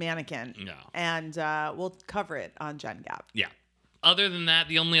to Mannequin, Yeah. and we'll cover it on Gen Gap. Yeah. Other than that,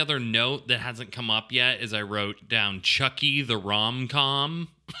 the only other note that hasn't come up yet is I wrote down Chucky the rom-com.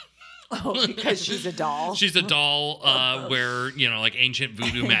 Oh, because she's a doll. She's a doll where, like ancient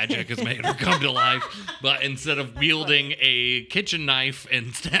voodoo magic has made her come to life. But instead of wielding a kitchen knife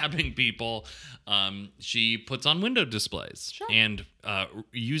and stabbing people, she puts on window displays and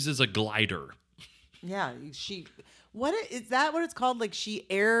uses a glider. Yeah, is that what it's called? Like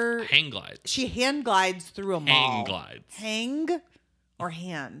Hang glides. She hand glides through a mall. Hang glides. Hang or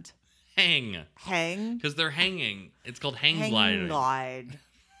hand? Hang. Because they're hanging. It's called hang gliding. Glide.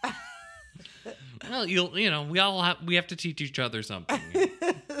 Well, we have to teach each other something.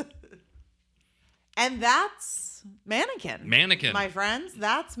 And that's Mannequin. Mannequin. My friends,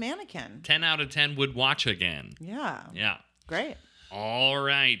 that's Mannequin. 10 out of 10 would watch again. Yeah. Yeah. Great. All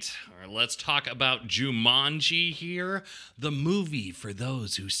right, let's talk about Jumanji here. The movie for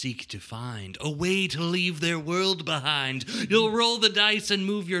those who seek to find a way to leave their world behind. You'll roll the dice and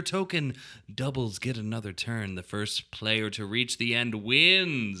move your token. Doubles get another turn. The first player to reach the end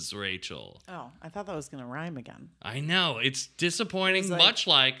wins, Rachel. Oh, I thought that was going to rhyme again. I know. It's disappointing, much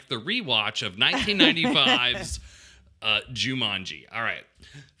like the rewatch of 1995's Jumanji. All right.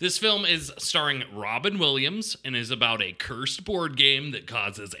 This film is starring Robin Williams and is about a cursed board game that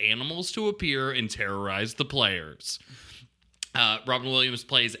causes animals to appear and terrorize the players. Robin Williams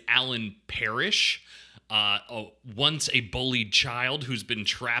plays Alan Parrish, once a bullied child who's been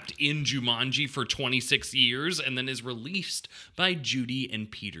trapped in Jumanji for 26 years and then is released by Judy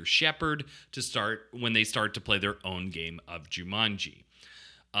and Peter Shepard when they start to play their own game of Jumanji.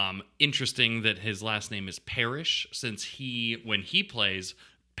 Interesting that his last name is Parrish, since when he plays,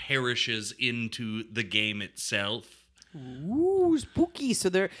 perishes into the game itself. Ooh, spooky. So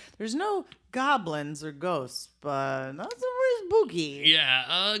there's no goblins or ghosts, but that's very spooky.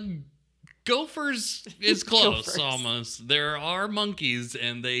 Yeah, gophers is close, almost. There are monkeys,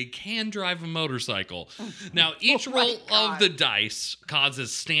 and they can drive a motorcycle. Now, each roll of the dice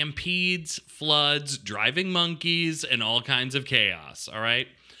causes stampedes, floods, driving monkeys, and all kinds of chaos, all right?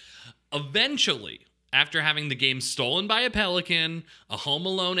 Eventually, after having the game stolen by a pelican, a Home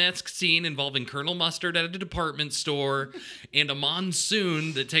Alone-esque scene involving Colonel Mustard at a department store, and a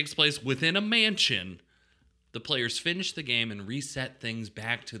monsoon that takes place within a mansion, the players finish the game and reset things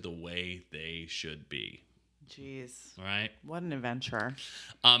back to the way they should be. Jeez. All right? What an adventure.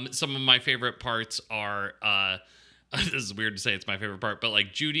 Some of my favorite parts are... this is weird to say it's my favorite part, but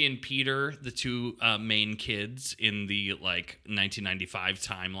like Judy and Peter, the two main kids in the 1995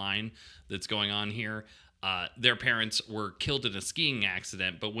 timeline that's going on here, their parents were killed in a skiing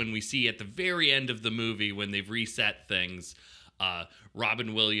accident. But when we see at the very end of the movie, when they've reset things,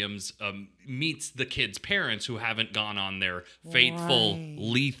 Robin Williams meets the kids' parents who haven't gone on their fateful,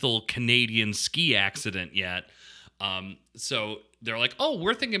 lethal Canadian ski accident yet. So they're like, oh,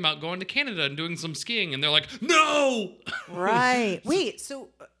 we're thinking about going to Canada and doing some skiing. And they're like, no! Right. Wait, so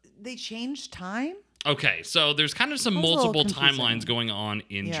they changed time? Okay, so there's kind of some multiple timelines going on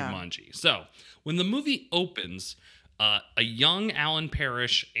in Jumanji. So when the movie opens, a young Alan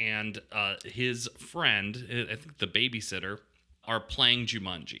Parrish and his friend, I think the babysitter, are playing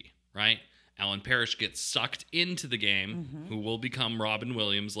Jumanji, right? Alan Parrish gets sucked into the game, who will become Robin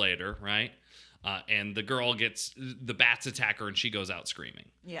Williams later, right? And the girl the bats attack her and she goes out screaming.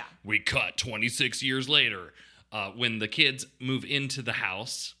 Yeah. We cut 26 years later when the kids move into the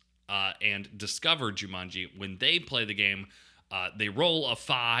house and discover Jumanji. When they play the game, they roll a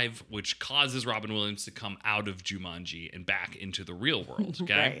 5, which causes Robin Williams to come out of Jumanji and back into the real world.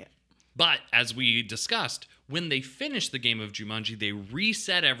 Okay. Right. But as we discussed, when they finish the game of Jumanji, they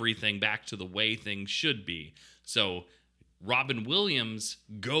reset everything back to the way things should be. So Robin Williams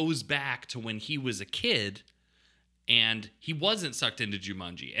goes back to when he was a kid and he wasn't sucked into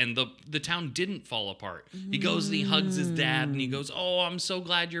Jumanji and the town didn't fall apart. He goes and he hugs his dad and he goes, oh, I'm so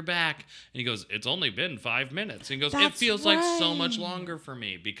glad you're back. And he goes, it's only been 5 minutes. And he goes, it feels like so much longer for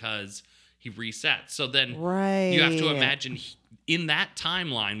me because he resets. So then you have to imagine in that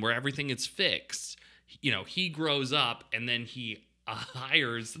timeline where everything is fixed, he grows up and then he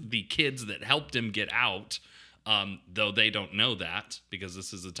hires the kids that helped him get out. Though they don't know that because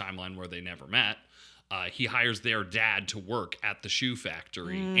this is a timeline where they never met. He hires their dad to work at the shoe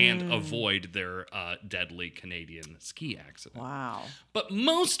factory and avoid their deadly Canadian ski accident. Wow. But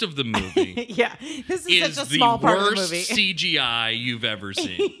most of the movie this is such a small part of the movie. Worst CGI you've ever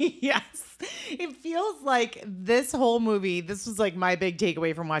seen. Yes. It feels like this whole movie, this was like my big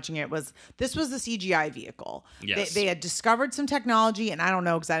takeaway from watching it was this was the CGI vehicle. Yes. They had discovered some technology, and I don't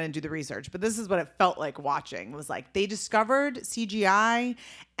know because I didn't do the research, but this is what it felt like watching. It was like they discovered CGI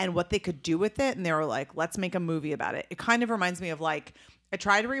and what they could do with it, and they were like, let's make a movie about it. It kind of reminds me of I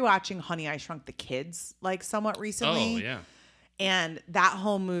tried rewatching Honey, I Shrunk the Kids somewhat recently. Oh, yeah. And that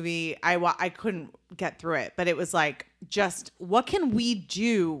whole movie, I couldn't get through it, but it was like, just what can we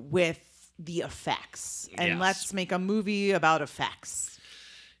do with the effects? And let's make a movie about effects.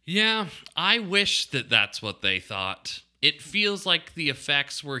 Yeah, I wish that that's what they thought. It feels like the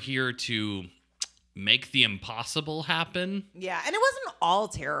effects were here to make the impossible happen. Yeah, and it wasn't all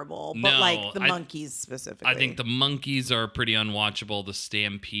terrible, but like the monkeys specifically. I think the monkeys are pretty unwatchable. The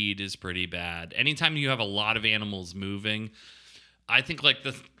stampede is pretty bad. Anytime you have a lot of animals moving, I think like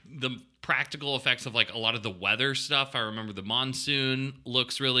the practical effects of like a lot of the weather stuff. I remember the monsoon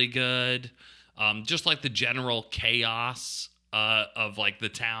looks really good. Just like the general chaos of like the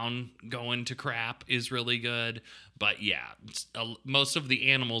town going to crap is really good. But yeah, most of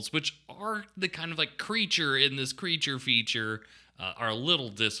the animals, which are the kind of like creature in this creature feature, are a little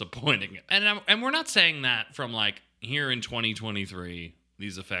disappointing. And we're not saying that from like here in 2023,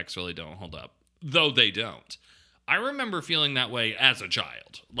 these effects really don't hold up, though they don't. I remember feeling that way as a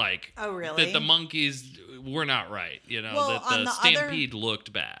child. Like, oh, really? That the monkeys were not right. You know, that the stampede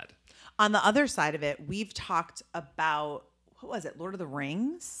looked bad. On the other side of it, we've talked about, what was it, Lord of the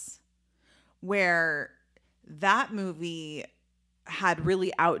Rings? Where that movie had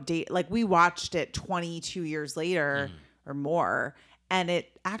really outdated, like we watched it 22 years later or more, and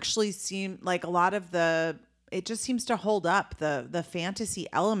it actually seemed like a lot of it just seems to hold up, the fantasy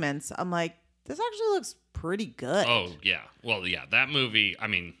elements. I'm like, this actually looks pretty good. Oh, yeah. Well, yeah, that movie, I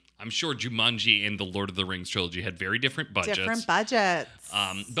mean, I'm sure Jumanji and the Lord of the Rings trilogy had very different budgets.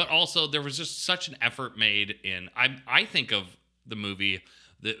 But also there was just such an effort made in, I think of the movie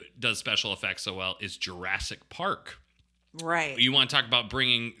that does special effects so well is Jurassic Park. Right. You want to talk about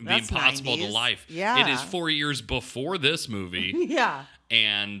bringing the impossible 90s to life. Yeah. It is 4 years before this movie. Yeah.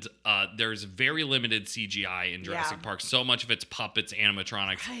 And there's very limited CGI in Jurassic Park. So much of it's puppets,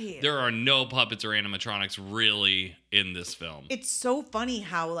 animatronics. Right. There are no puppets or animatronics really in this film. It's so funny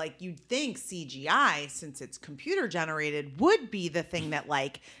how like you'd think CGI, since it's computer generated, would be the thing that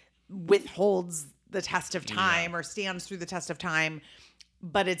like withholds the test of time or stands through the test of time.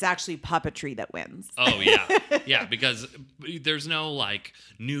 But it's actually puppetry that wins. Oh, yeah. Yeah, because there's no, like,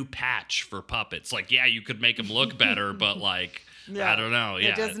 new patch for puppets. Like, yeah, you could make them look better, but, like, I don't know. Yeah.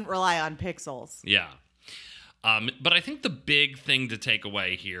 It doesn't rely on pixels. Yeah. But I think the big thing to take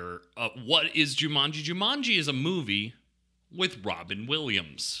away here, what is Jumanji? Jumanji is a movie with Robin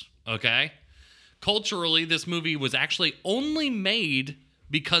Williams, okay? Culturally, this movie was actually only made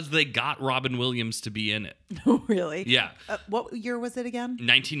because they got Robin Williams to be in it. Oh, really? Yeah. What year was it again?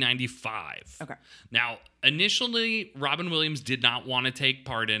 1995. Okay. Now, initially, Robin Williams did not want to take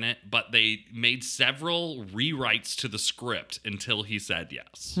part in it, but they made several rewrites to the script until he said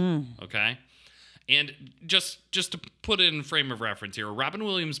yes. Okay? And just to put it in frame of reference here, a Robin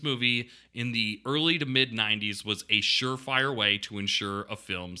Williams movie in the early to mid-90s was a surefire way to ensure a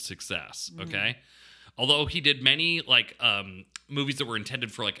film's success, okay? Although he did many like movies that were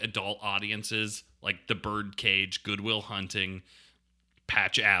intended for like adult audiences, like The Birdcage, Good Will Hunting,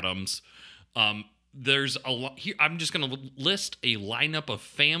 Patch Adams. There's a lot here. I'm just going to list a lineup of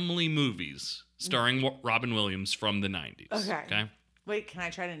family movies starring Robin Williams from the 90s. Okay. Wait, can I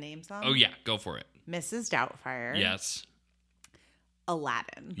try to name some? Oh yeah, go for it. Mrs. Doubtfire. Yes.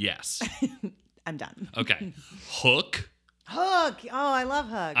 Aladdin. Yes. I'm done. Okay. Hook. Hook. Oh, I love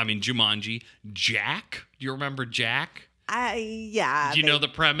Hook. I mean, Jumanji. Jack. Do you remember Jack? Yeah. Do you know the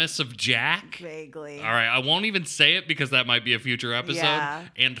premise of Jack? Vaguely. All right. I won't even say it because that might be a future episode. Yeah.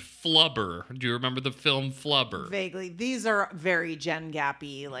 And Flubber. Do you remember the film Flubber? Vaguely. These are very Gen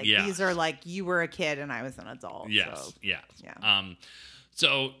Gappy. Like, these are like you were a kid and I was an adult. Yes. So, yes. Yeah.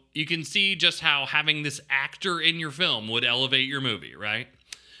 So you can see just how having this actor in your film would elevate your movie, right?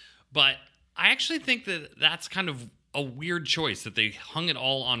 But I actually think that that's kind of a weird choice that they hung it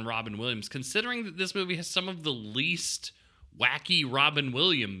all on Robin Williams, considering that this movie has some of the least wacky Robin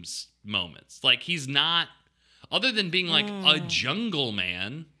Williams moments. Like, he's not, other than being like a jungle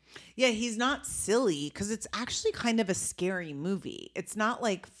man. Yeah, he's not silly because it's actually kind of a scary movie. It's not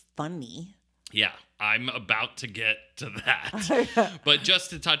like funny. Yeah, I'm about to get to that. But just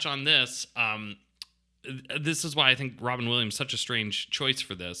to touch on this, this is why I think Robin Williams is such a strange choice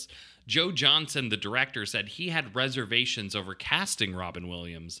for this. Joe Johnson, the director, said he had reservations over casting Robin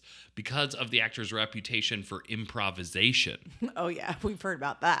Williams because of the actor's reputation for improvisation. Oh, yeah, we've heard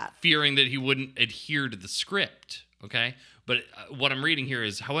about that. Fearing that he wouldn't adhere to the script, okay? But what I'm reading here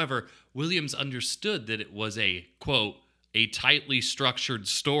is, however, Williams understood that it was a, quote, a tightly structured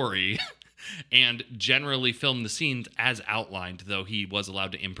story and generally filmed the scenes as outlined, though he was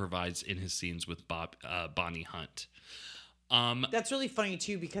allowed to improvise in his scenes with Bonnie Hunt. That's really funny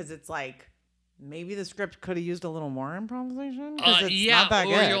too because it's like maybe the script could have used a little more improvisation. It's not that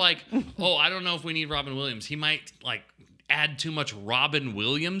or good. you're like, oh, I don't know if we need Robin Williams. He might like add too much Robin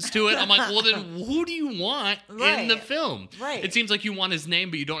Williams to it. I'm like, well, then who do you want in the film? Right. It seems like you want his name,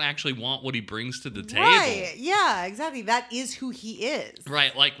 but you don't actually want what he brings to the table. Right. Yeah, exactly. That is who he is.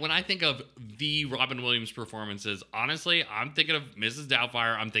 Right. Like when I think of the Robin Williams performances, honestly, I'm thinking of Mrs.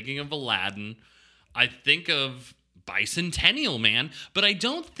 Doubtfire. I'm thinking of Aladdin. I think of Bicentennial Man, but I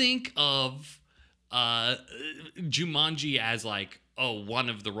don't think of Jumanji as like, one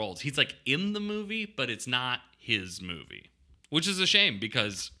of the roles. He's like in the movie, but it's not his movie, which is a shame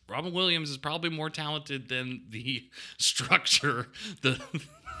because Robin Williams is probably more talented than the structure, the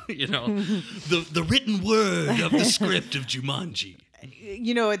written word of the script of Jumanji.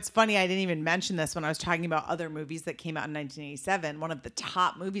 You know, it's funny. I didn't even mention this when I was talking about other movies that came out in 1987. One of the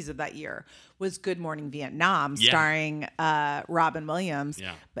top movies of that year was Good Morning Vietnam, starring Robin Williams.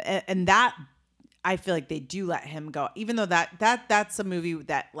 Yeah. And that, I feel like they do let him go, even though that's a movie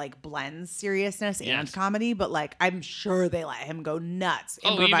that like blends seriousness and comedy. But like, I'm sure they let him go nuts.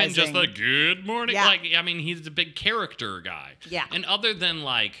 Even just the good morning. Yeah. Like, I mean, he's a big character guy. Yeah. And other than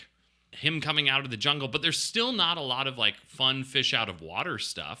like him coming out of the jungle, but there's still not a lot of like fun fish out of water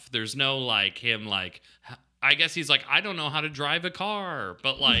stuff. There's no like him like. I guess he's like, I don't know how to drive a car,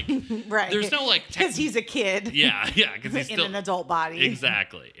 but like, right. There's no like, because he's a kid. Yeah, because he's still in an adult body.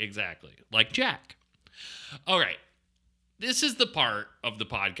 Exactly, like Jack. All right, this is the part of the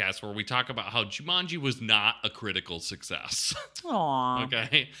podcast where we talk about how Jumanji was not a critical success. Aww.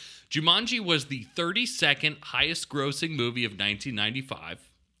 Okay, Jumanji was the 32nd highest-grossing movie of 1995.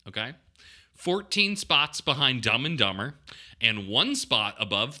 Okay. 14 spots behind Dumb and Dumber, and 1 spot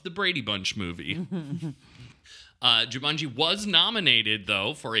above the Brady Bunch movie. Jumanji was nominated,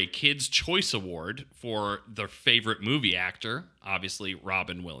 though, for a Kids' Choice Award for their favorite movie actor, obviously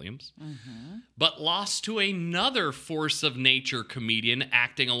Robin Williams, but lost to another force of nature comedian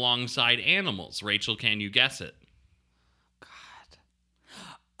acting alongside animals. Rachel, can you guess it? God.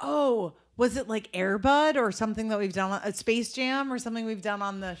 Oh, was it like Air Bud or something that we've done, a Space Jam or something we've done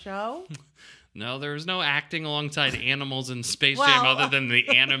on the show? No, there's no acting alongside animals in Space Jam other than the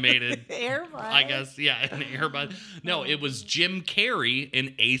animated Air Bud. I guess, yeah, an Air Bud. No, it was Jim Carrey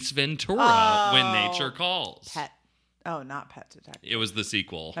in Ace Ventura, When Nature Calls. Not Pet Detective. It was the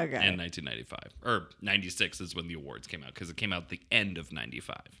sequel in 1995. Or 96 is when the awards came out, because it came out at the end of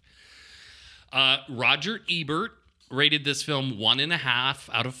 95. Roger Ebert rated this film 1.5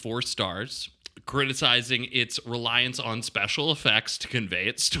 out of 4 stars, criticizing its reliance on special effects to convey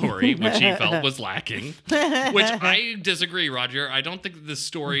its story, which he felt was lacking. Which I disagree, Roger. I don't think the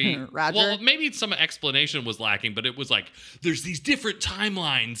story... Roger? Well, maybe some explanation was lacking, but it was like, there's these different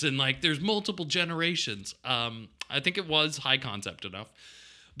timelines and like there's multiple generations. I think it was high concept enough.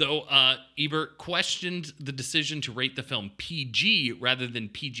 Though Ebert questioned the decision to rate the film PG rather than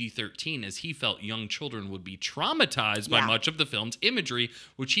PG-13, as he felt young children would be traumatized by much of the film's imagery,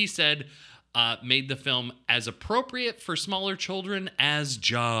 which he said made the film as appropriate for smaller children as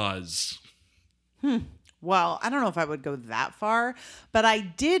Jaws. Well, I don't know if I would go that far, but I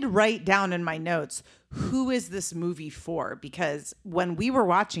did write down in my notes, who is this movie for? Because when we were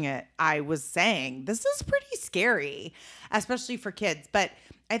watching it, I was saying, this is pretty scary, especially for kids. But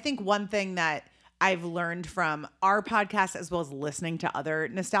I think one thing that I've learned from our podcast, as well as listening to other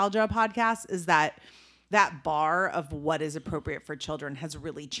nostalgia podcasts, is that bar of what is appropriate for children has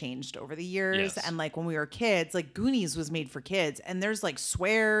really changed over the years. Yes. And like when we were kids, like Goonies was made for kids, and there's like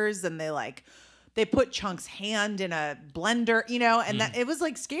swears, and they put Chunk's hand in a blender, and that it was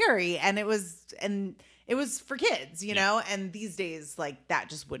like scary, and it was for kids, you know, and these days like that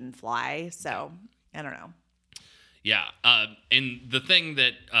just wouldn't fly. So I don't know. Yeah. And the thing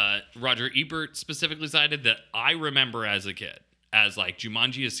that Roger Ebert specifically cited that I remember as a kid, as like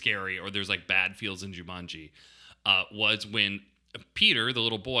Jumanji is scary or there's like bad feels in Jumanji, was when Peter, the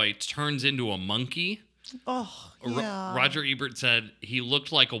little boy, turns into a monkey. Oh, yeah. Roger Ebert said he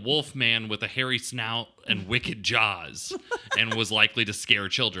looked like a wolf man with a hairy snout and wicked jaws and was likely to scare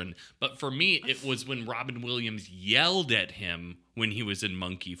children. But for me, it was when Robin Williams yelled at him when he was in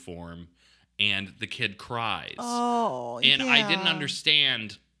monkey form and the kid cries. Oh, and I didn't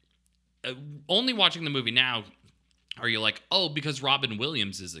understand. Only watching the movie now, are you like, oh, because Robin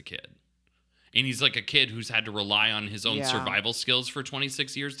Williams is a kid. And he's like a kid who's had to rely on his own survival skills for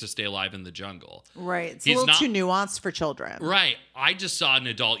 26 years to stay alive in the jungle. Right. It's a little too nuanced for children. Right. I just saw an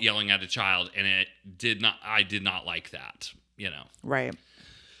adult yelling at a child, and I did not like that, Right.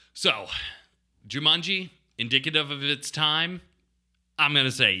 So, Jumanji, indicative of its time, I'm going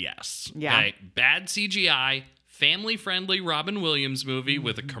to say yes. Yeah. Okay? Bad CGI, family-friendly Robin Williams movie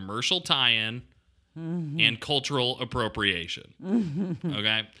with a commercial tie-in. and cultural appropriation.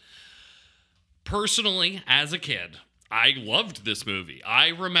 Okay? Personally, as a kid, I loved this movie. I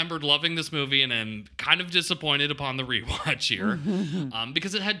remembered loving this movie and am kind of disappointed upon the rewatch here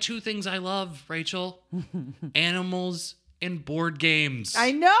because it had two things I love, Rachel. Animals and board games.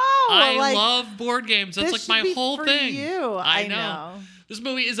 I know. I love board games. That's like my whole thing. You. I know. This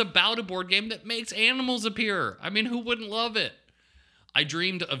movie is about a board game that makes animals appear. I mean, who wouldn't love it? I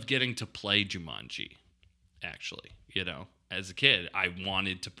dreamed of getting to play Jumanji, actually, As a kid, I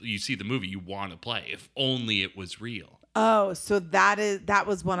wanted to. You see the movie, you want to play. If only it was real. Oh, so that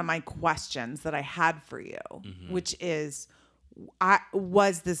was one of my questions that I had for you, which is,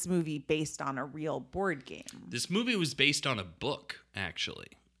 was this movie based on a real board game? This movie was based on a book, actually,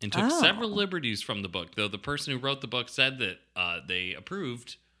 and took several liberties from the book. Though the person who wrote the book said that they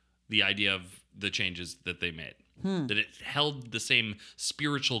approved the idea of the changes that they made. That it held the same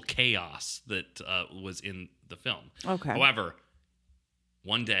spiritual chaos that was in the film. Okay. However,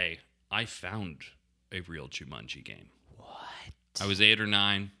 one day I found a real Jumanji game. What? I was 8 or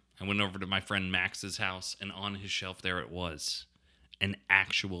 9. I went over to my friend Max's house, and on his shelf there it was, an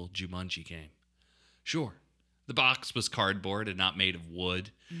actual Jumanji game. Sure, the box was cardboard and not made of wood,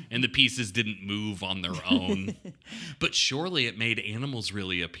 and the pieces didn't move on their own. But surely it made animals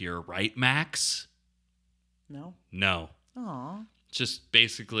really appear, right, Max? No. Aw. It's just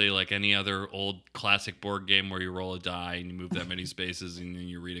basically like any other old classic board game where you roll a die and you move that many spaces and then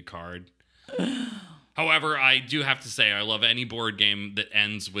you read a card. However, I do have to say I love any board game that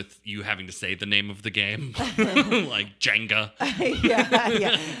ends with you having to say the name of the game, like Jenga.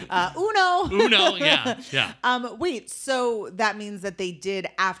 Yeah. Uno, yeah. Wait, so that means that they did,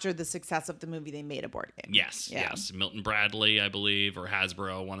 after the success of the movie, they made a board game? Yes. Milton Bradley, I believe, or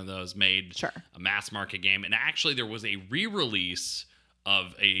Hasbro, one of those, made a mass market game. And actually, there was a re-release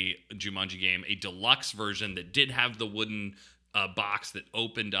of a Jumanji game, a deluxe version that did have the wooden box that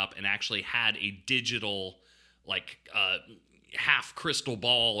opened up and actually had a digital, half crystal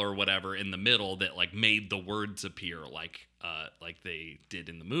ball or whatever in the middle that made the words appear like they did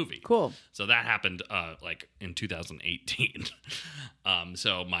in the movie. Cool. So that happened in 2018.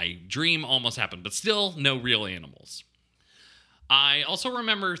 So my dream almost happened, but still no real animals. I also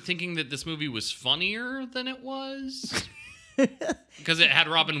remember thinking that this movie was funnier than it was. Because it had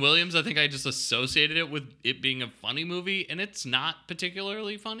Robin Williams. I think I just associated it with it being a funny movie, and it's not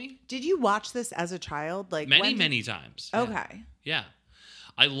particularly funny. Did you watch this as a child? Many times. Okay. Yeah.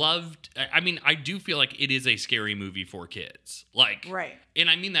 I do feel like it is a scary movie for kids. Right. And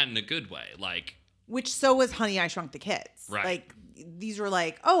I mean that in a good way. Which so was Honey, I Shrunk the Kids. Right. These were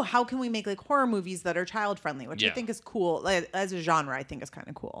how can we make horror movies that are child friendly, which I think is cool. As a genre, I think is kind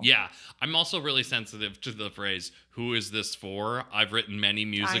of cool. Yeah. I'm also really sensitive to the phrase, who is this for? I've written many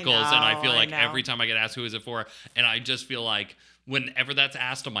musicals, and I feel like every time I get asked who is it for, and I just feel like whenever that's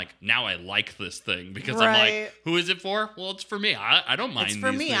asked, I'm like, now I like this thing because I'm like, who is it for? Well, it's for me. I don't mind. It's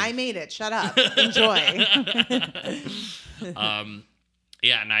for me. Things. I made it. Shut up. Enjoy.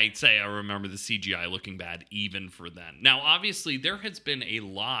 Yeah, and I'd say I remember the CGI looking bad even for then. Now, obviously, there has been a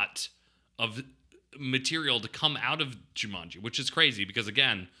lot of material to come out of Jumanji, which is crazy because,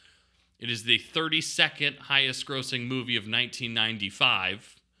 again, it is the 32nd highest grossing movie of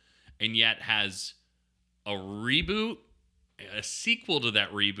 1995, and yet has a reboot, a sequel to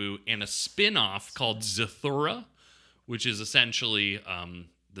that reboot, and a spin-off called Zathura, which is essentially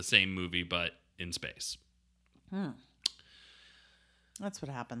the same movie but in space. That's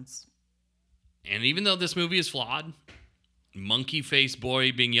what happens. And even though this movie is flawed, monkey face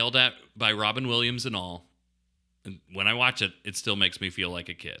boy being yelled at by Robin Williams and all, when I watch it, it still makes me feel like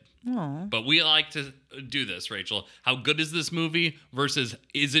a kid. Aww. But we like to do this, Rachel. How good is this movie versus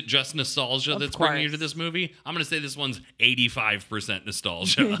is it just nostalgia that's bringing you to this movie? I'm going to say this one's 85%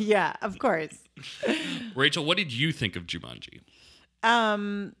 nostalgia. Yeah, of course. Rachel, what did you think of Jumanji?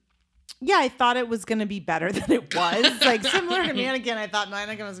 Yeah, I thought it was going to be better than it was. Similar to Mannequin, I thought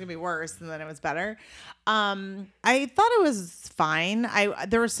Mannequin was going to be worse, and then it was better. I thought it was fine. I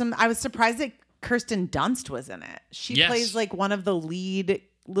was surprised that Kirsten Dunst was in it. She plays one of the lead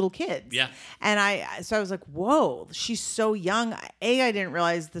little kids. Yeah. And I was like, whoa, she's so young. A, I didn't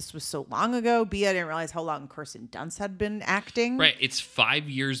realize this was so long ago. B, I didn't realize how long Kirsten Dunst had been acting. Right. It's 5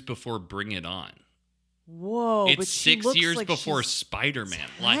 years before Bring It On. Whoa. It's but 6 years before Spider-Man.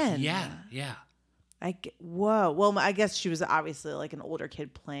 10. Yeah. Whoa. Well, I guess she was obviously an older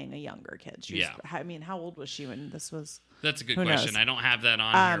kid playing a younger kid. She was, how old was she when this was? That's a good question. I don't have that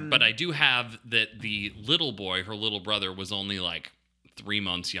on here, but I do have that the little boy, her little brother, was only Mm. 3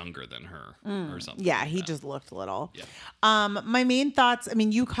 months younger than her or something. Yeah, like he that. just looked little. Yeah. My main thoughts, I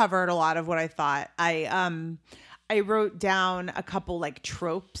mean, you covered a lot of what I thought. I wrote down a couple like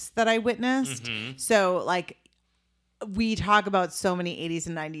tropes that I witnessed. Mm-hmm. So like we talk about so many 80s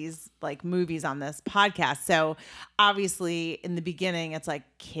and 90s like movies on this podcast. So obviously in the beginning it's like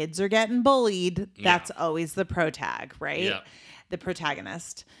kids are getting bullied. That's always the protag, right? Yeah. The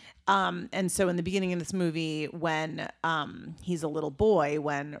protagonist. And so in the beginning of this movie, when he's a little boy,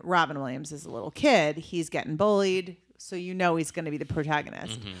 when Robin Williams is a little kid, he's getting bullied. So you know he's going to be the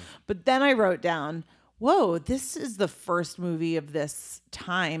protagonist. Mm-hmm. But then I wrote down, whoa, this is the first movie of this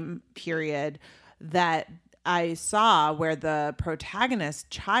time period that I saw where the protagonist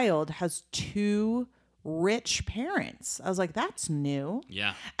child has two rich parents. I was like, that's new.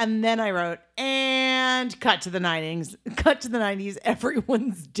 Yeah. And then I wrote, and cut to the 90s. Cut to the 90s.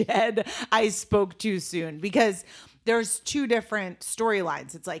 Everyone's dead. I spoke too soon because there's two different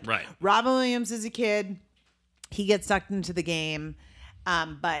storylines. It's like Robin Williams is a kid. He gets sucked into the game.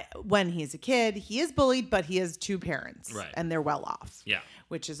 But when he's a kid, he is bullied, but he has two parents and they're well off. Yeah.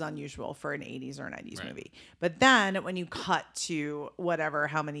 Which is unusual for an 80s or 90s movie. But then when you cut to whatever,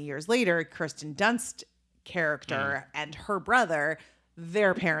 how many years later, Kirsten Dunst character and her brother,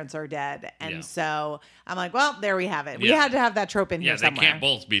 their parents are dead. And so I'm like, well, there we have it. We had to have that trope in here somewhere. They can't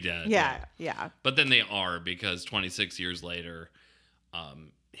both be dead. Yeah. But then they are, because 26 years later,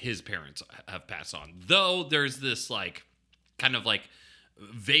 his parents have passed on. Though there's this like kind of like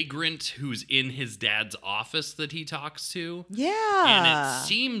vagrant who's in his dad's office that he talks to. Yeah. And it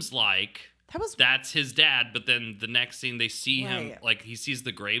seems like that's his dad, but then the next scene they see him, like he sees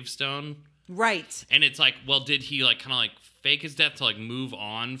the gravestone. Right. And it's like, well, did he like kind of like fake his death to like move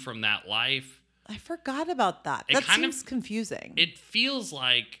on from that life? I forgot about that. That seems confusing. It feels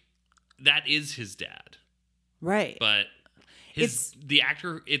like that is his dad. Right. But it's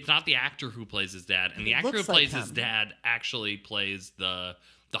not the actor who plays his dad, and the actor who plays his dad actually plays the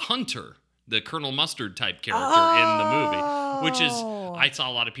hunter, the Colonel Mustard type character in the movie, which is, I saw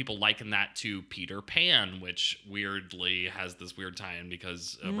a lot of people liken that to Peter Pan, which weirdly has this weird tie-in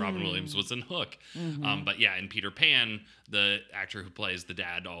because Robin Williams was in Hook. Mm-hmm. But yeah, in Peter Pan, the actor who plays the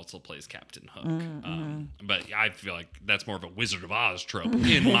dad also plays Captain Hook. But I feel like that's more of a Wizard of Oz trope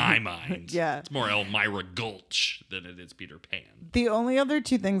in my mind. Yeah. It's more Elmira Gulch than it is Peter Pan. The only other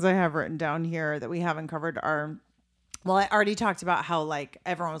two things I have written down here that we haven't covered are, well, I already talked about how like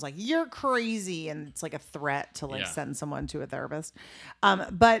everyone was like, you're crazy. And it's like a threat to like send someone to a therapist.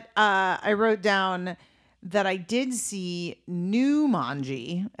 But I wrote down that I did see new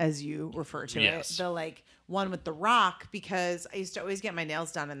Jumanji, as you refer to it, the like one with the rock, because I used to always get my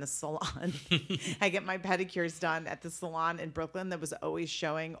nails done in the salon. I get my pedicures done at the salon in Brooklyn that was always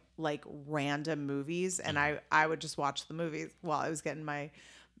showing like random movies. And I would just watch the movies while I was getting my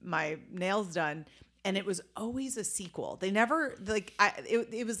nails done. And it was always a sequel. They never like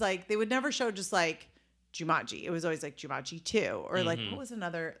it was like they would never show just like Jumanji. It was always like Jumanji 2 or like what was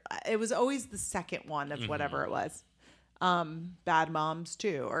another? It was always the second one of whatever it was. Bad Moms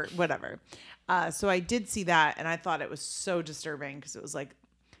 2 or whatever. So I did see that and I thought it was so disturbing because it was like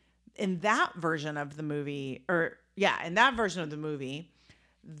in that version of the movie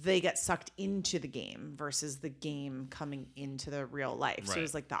they get sucked into the game versus the game coming into the real life. So it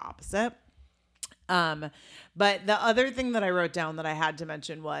was like the opposite. But the other thing that I wrote down that I had to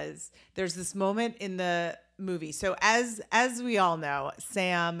mention was there's this moment in the movie. So as we all know,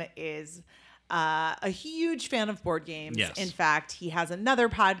 Sam is a huge fan of board games. Yes. In fact, he has another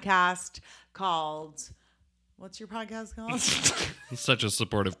podcast called, what's your podcast called? Such a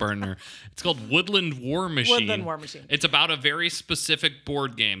supportive partner. It's called Woodland War Machine. Woodland War Machine. It's about a very specific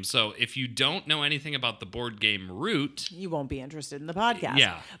board game. So if you don't know anything about the board game Root, you won't be interested in the podcast.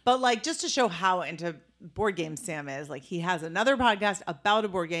 Yeah. But like just to show how into board games Sam is, like he has another podcast about a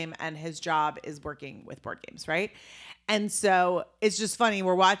board game and his job is working with board games, right? And so it's just funny.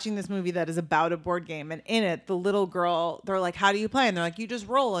 We're watching this movie that is about a board game. And in it, the little girl, they're like, how do you play? And they're like, you just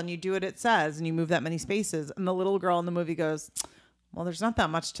roll and you do what it says and you move that many spaces. And the little girl in the movie goes, well, there's not that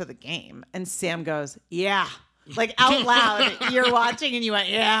much to the game. And Sam goes, yeah. Like out loud, you're watching and you went,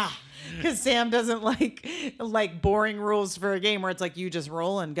 yeah. Because Sam doesn't like boring rules for a game where it's like you just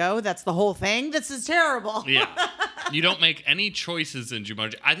roll and go. That's the whole thing. This is terrible. Yeah. You don't make any choices in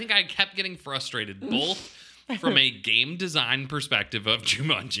Jumanji. I think I kept getting frustrated both from a game design perspective of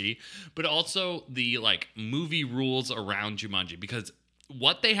Jumanji, but also the like movie rules around Jumanji, because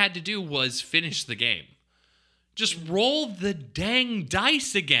what they had to do was finish the game. Just roll the dang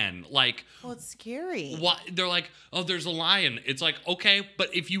dice again. Like, well, it's scary. What they're like, oh, there's a lion. It's like, okay,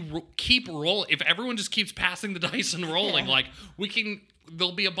 but if you keep rolling, if everyone just keeps passing the dice and rolling, like we can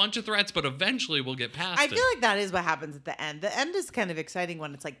there'll be a bunch of threats, but eventually we'll get past it. I feel like that is what happens at the end. The end is kind of exciting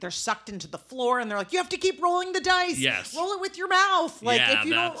when it's like they're sucked into the floor and they're like, you have to keep rolling the dice. Yes. Roll it with your mouth. Like, Yeah, if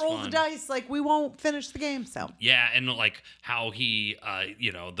you don't that's roll fun. the dice, like, we won't finish the game. So. Yeah, and like how he,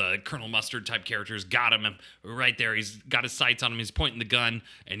 the Colonel Mustard type character's got him right there. He's got his sights on him. He's pointing the gun,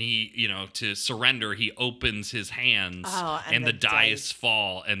 and he, to surrender, he opens his hands, and the dice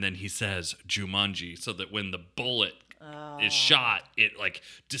fall, and then he says Jumanji, so that when the bullet is shot, it like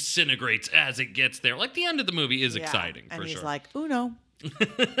disintegrates as it gets there. Like the end of the movie is exciting, and for he's sure. like, Uno.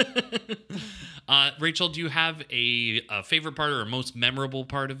 Rachel, do you have a favorite part or a most memorable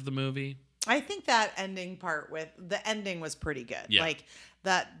part of the movie? I think that ending part the ending was pretty good. Yeah. Like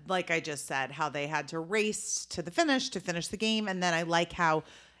that, like I just said, how they had to race to the finish to finish the game. And then I like how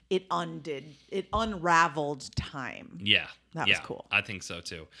it unraveled time. Yeah. That was cool. I think so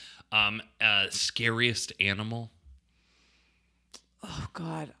too. Scariest animal? Oh,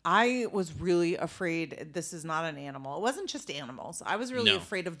 God. I was really afraid. This is not an animal. It wasn't just animals. I was really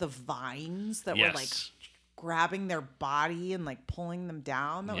afraid of the vines that were like grabbing their body and like pulling them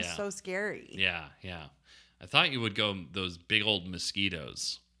down. That was so scary. Yeah. I thought you would go those big old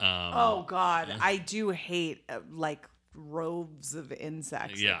mosquitoes. Oh, God. I do hate like rows of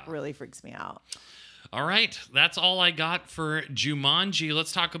insects. Yeah. It really freaks me out. All right, that's all I got for Jumanji.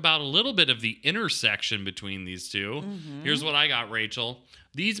 Let's talk about a little bit of the intersection between these two. Mm-hmm. Here's what I got, Rachel.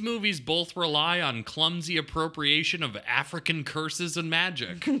 These movies both rely on clumsy appropriation of African curses and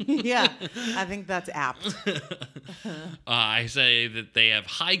magic. Yeah, I think that's apt. I say that they have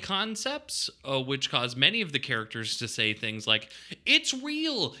high concepts, which cause many of the characters to say things like, "It's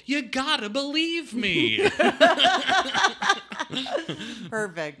real, you gotta believe me."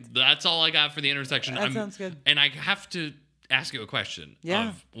 Perfect. That's all I got for the intersection. That sounds good. And I have to ask you a question.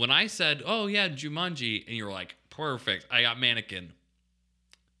 Yeah. When I said, "Oh yeah, Jumanji," and you were like, "Perfect," I got Mannequin.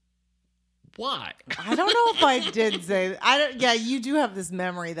 Why? I don't know if I did say. Yeah, you do have this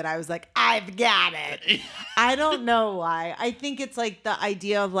memory that I was like, I've got it. I don't know why. I think it's like the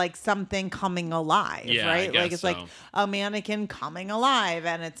idea of like something coming alive, right? I guess like it's so. like a mannequin coming alive,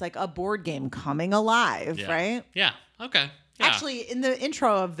 and it's like a board game coming alive, right? Yeah. Okay. Yeah. Actually, in the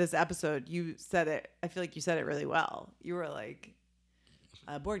intro of this episode, you said it. I feel like you said it really well. You were like,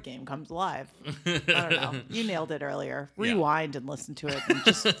 a board game comes alive. I don't know. You nailed it earlier. Rewind and listen to it and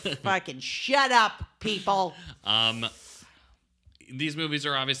just fucking shut up, people. These movies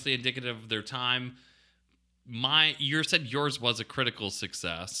are obviously indicative of their time. You said yours was a critical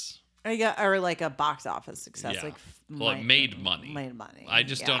success. Or like a box office success. Yeah. Like, it made money. Made money. I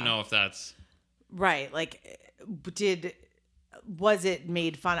just don't know if that's right. Like, was it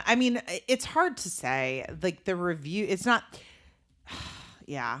made fun? I mean, it's hard to say. Like the review, it's not.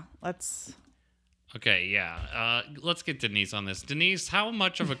 Yeah, let's. Okay, yeah. Let's get Denise on this. Denise, how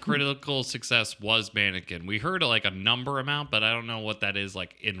much of a critical success was Mannequin? We heard like a number amount, but I don't know what that is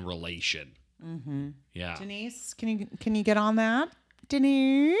like in relation. Mm-hmm. Yeah. Denise, can you get on that?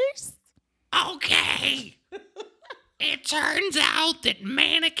 Denise? Okay. It turns out that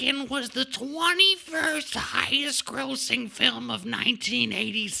Mannequin was the 21st highest grossing film of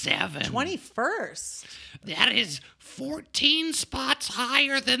 1987. 21st? That is 14 spots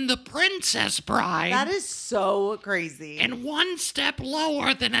higher than The Princess Bride. That is so crazy. And one step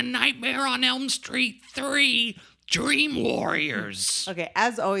lower than A Nightmare on Elm Street 3, Dream Warriors. Okay,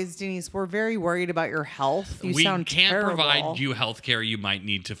 as always, Denise, we're very worried about your health. You we sound can't terrible. provide you health care. You might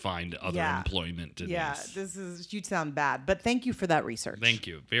need to find other employment, Denise. Yeah, you sound bad, but thank you for that research. Thank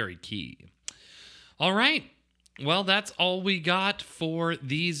you. Very key. All right. Well, that's all we got for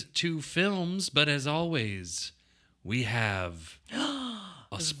these two films, but as always, we have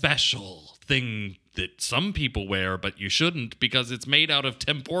a special thing that some people wear, but you shouldn't because it's made out of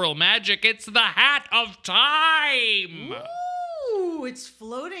temporal magic. It's the Hat of Time! Ooh, it's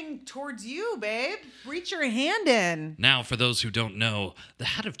floating towards you, babe. Reach your hand in. Now, for those who don't know, the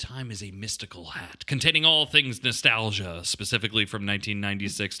Hat of Time is a mystical hat containing all things nostalgia, specifically from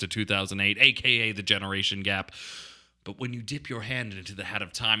 1996 to 2008, aka the generation gap. But when you dip your hand into the Hat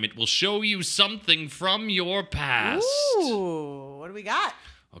of Time, it will show you something from your past. Ooh, what do we got?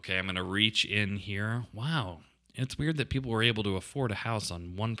 Okay, I'm going to reach in here. Wow. It's weird that people were able to afford a house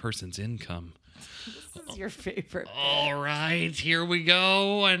on one person's income. This is your favorite. All right, here we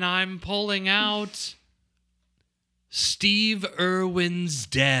go. And I'm pulling out Steve Irwin's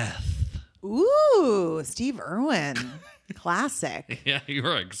Death. Ooh, Steve Irwin. Classic. Yeah, you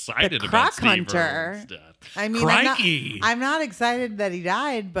were excited The about Croc Steve Hunter. Irwin's death. I mean, I'm not excited that he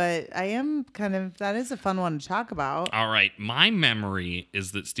died, but I am that is a fun one to talk about. All right, my memory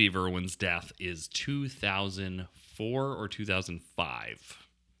is that Steve Irwin's death is 2004. 2004 or 2005?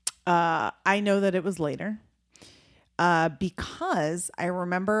 I know that it was later because I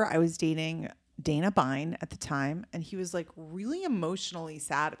remember I was dating Dana Bine at the time, and he was like really emotionally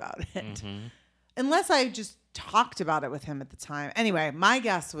sad about it. Mm-hmm. Unless I just talked about it with him at the time. Anyway, my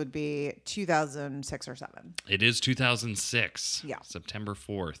guess would be 2006 or 7. It is 2006. Yeah. September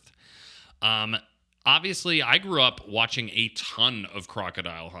 4th. Obviously, I grew up watching a ton of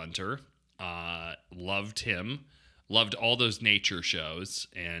Crocodile Hunter. Loved him. Loved all those nature shows,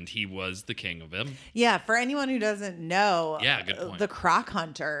 and he was the king of them. Yeah, for anyone who doesn't know, good point. The Croc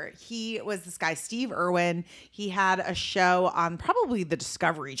Hunter, he was this guy, Steve Irwin. He had a show on probably the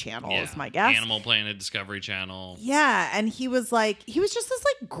Discovery Channel, is my guess. Animal Planet, Discovery Channel. Yeah, and he was just this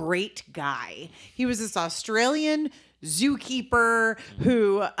like great guy. He was this Australian zookeeper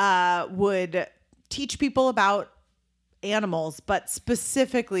who would teach people about animals, but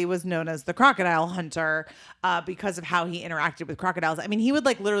specifically was known as the Crocodile Hunter because of how he interacted with crocodiles. I mean, he would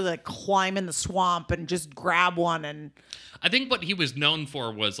literally climb in the swamp and just grab one. And I think what he was known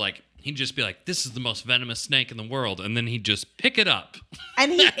for was he'd just be like, "This is the most venomous snake in the world," and then he'd just pick it up.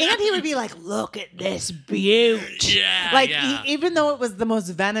 And he would be like, "Look at this beaut." Yeah, even though it was the most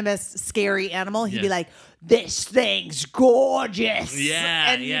venomous, scary animal, he'd be like, "This thing's gorgeous."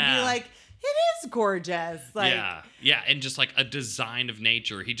 Yeah, and you'd be like, "It is gorgeous." Yeah, and just a design of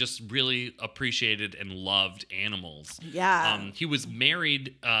nature. He just really appreciated and loved animals. Yeah. He was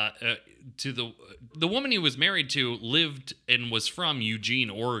married to the woman he was married to lived and was from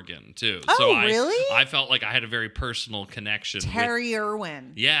Eugene, Oregon, too. Oh, so really? I felt like I had a very personal connection. Terry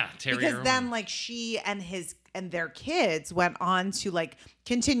Irwin. Yeah, Terry Because Irwin. then she and their kids went on to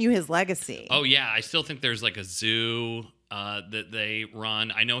continue his legacy. Oh yeah, I still think there's a zoo that they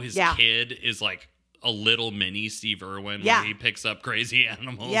run. I know his kid is a little mini Steve Irwin where he picks up crazy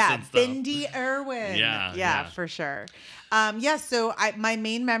animals and stuff. Bindi Irwin. Yeah, for sure. So my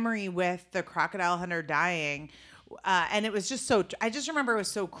main memory with the Crocodile Hunter dying, and it was just I just remember it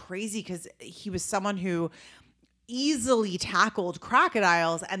was so crazy because he was someone who easily tackled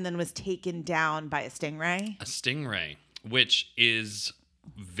crocodiles and then was taken down by a stingray. A stingray, which is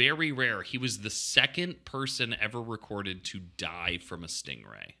very rare. He was the second person ever recorded to die from a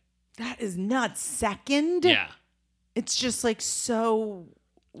stingray. That is nuts. Second? Yeah. It's just so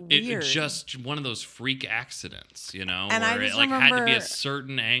weird. It's just one of those freak accidents, and where it had to be a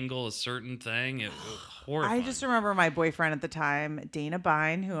certain angle, a certain thing. It was horrifying. I just remember my boyfriend at the time, Dana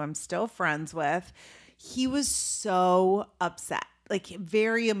Bine, who I'm still friends with. He was so upset,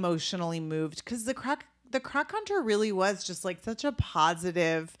 very emotionally moved, because the Croc Hunter really was just such a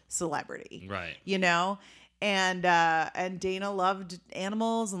positive celebrity, right? And Dana loved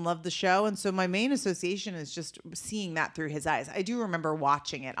animals and loved the show, and so my main association is just seeing that through his eyes. I do remember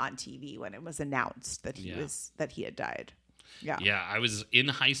watching it on TV when it was announced that he had died. Yeah. Yeah, I was in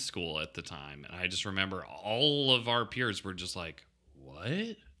high school at the time, and I just remember all of our peers were just like,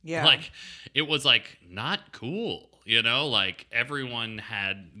 "What?" Yeah. It was not cool, everyone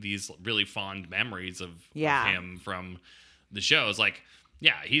had these really fond memories of him from the shows.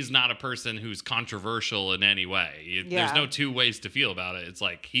 He's not a person who's controversial in any way. There's no two ways to feel about it. It's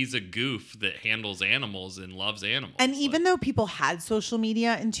he's a goof that handles animals and loves animals. And even though people had social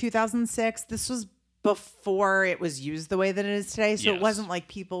media in 2006, this was before it was used the way that it is today. So it wasn't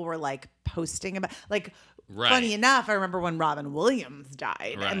people were posting about Funny enough, I remember when Robin Williams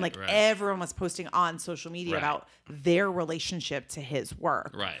died, and everyone was posting on social media about their relationship to his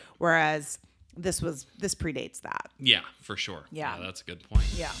work. Right. Whereas this predates that. Yeah, for sure. Yeah, that's a good point.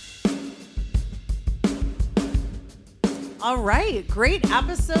 Yeah. All right, great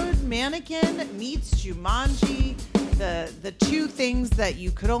episode. Mannequin meets Jumanji. The two things that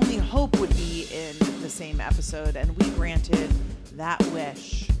you could only hope would be in the same episode, and we granted that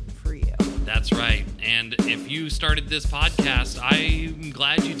wish for you. That's right. And if you started this podcast, I'm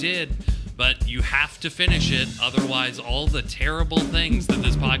glad you did. But you have to finish it. Otherwise, all the terrible things that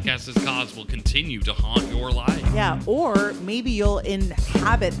this podcast has caused will continue to haunt your life. Yeah, or maybe you'll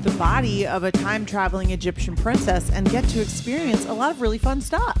inhabit the body of a time-traveling Egyptian princess and get to experience a lot of really fun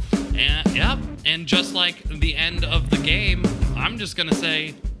stuff. And just like the end of the game, I'm just going to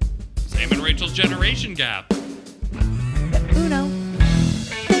say, Sam and Rachel's generation gap. Uno.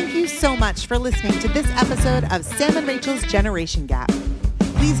 Thank you so much for listening to this episode of Sam and Rachel's Generation Gap.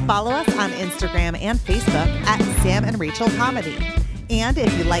 Please follow us on Instagram and Facebook at Sam and Rachel Comedy. And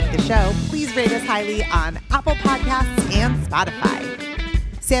if you like the show, please rate us highly on Apple Podcasts and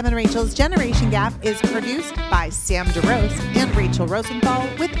Spotify. Sam and Rachel's Generation Gap is produced by Sam DeRose and Rachel Rosenthal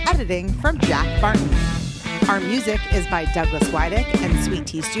with editing from Jack Barton. Our music is by Douglas Wydick and Sweet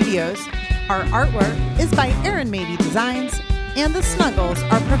Tea Studios. Our artwork is by Aaron Mabey Designs, and the snuggles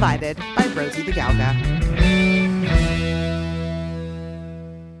are provided by Rosie the Galga.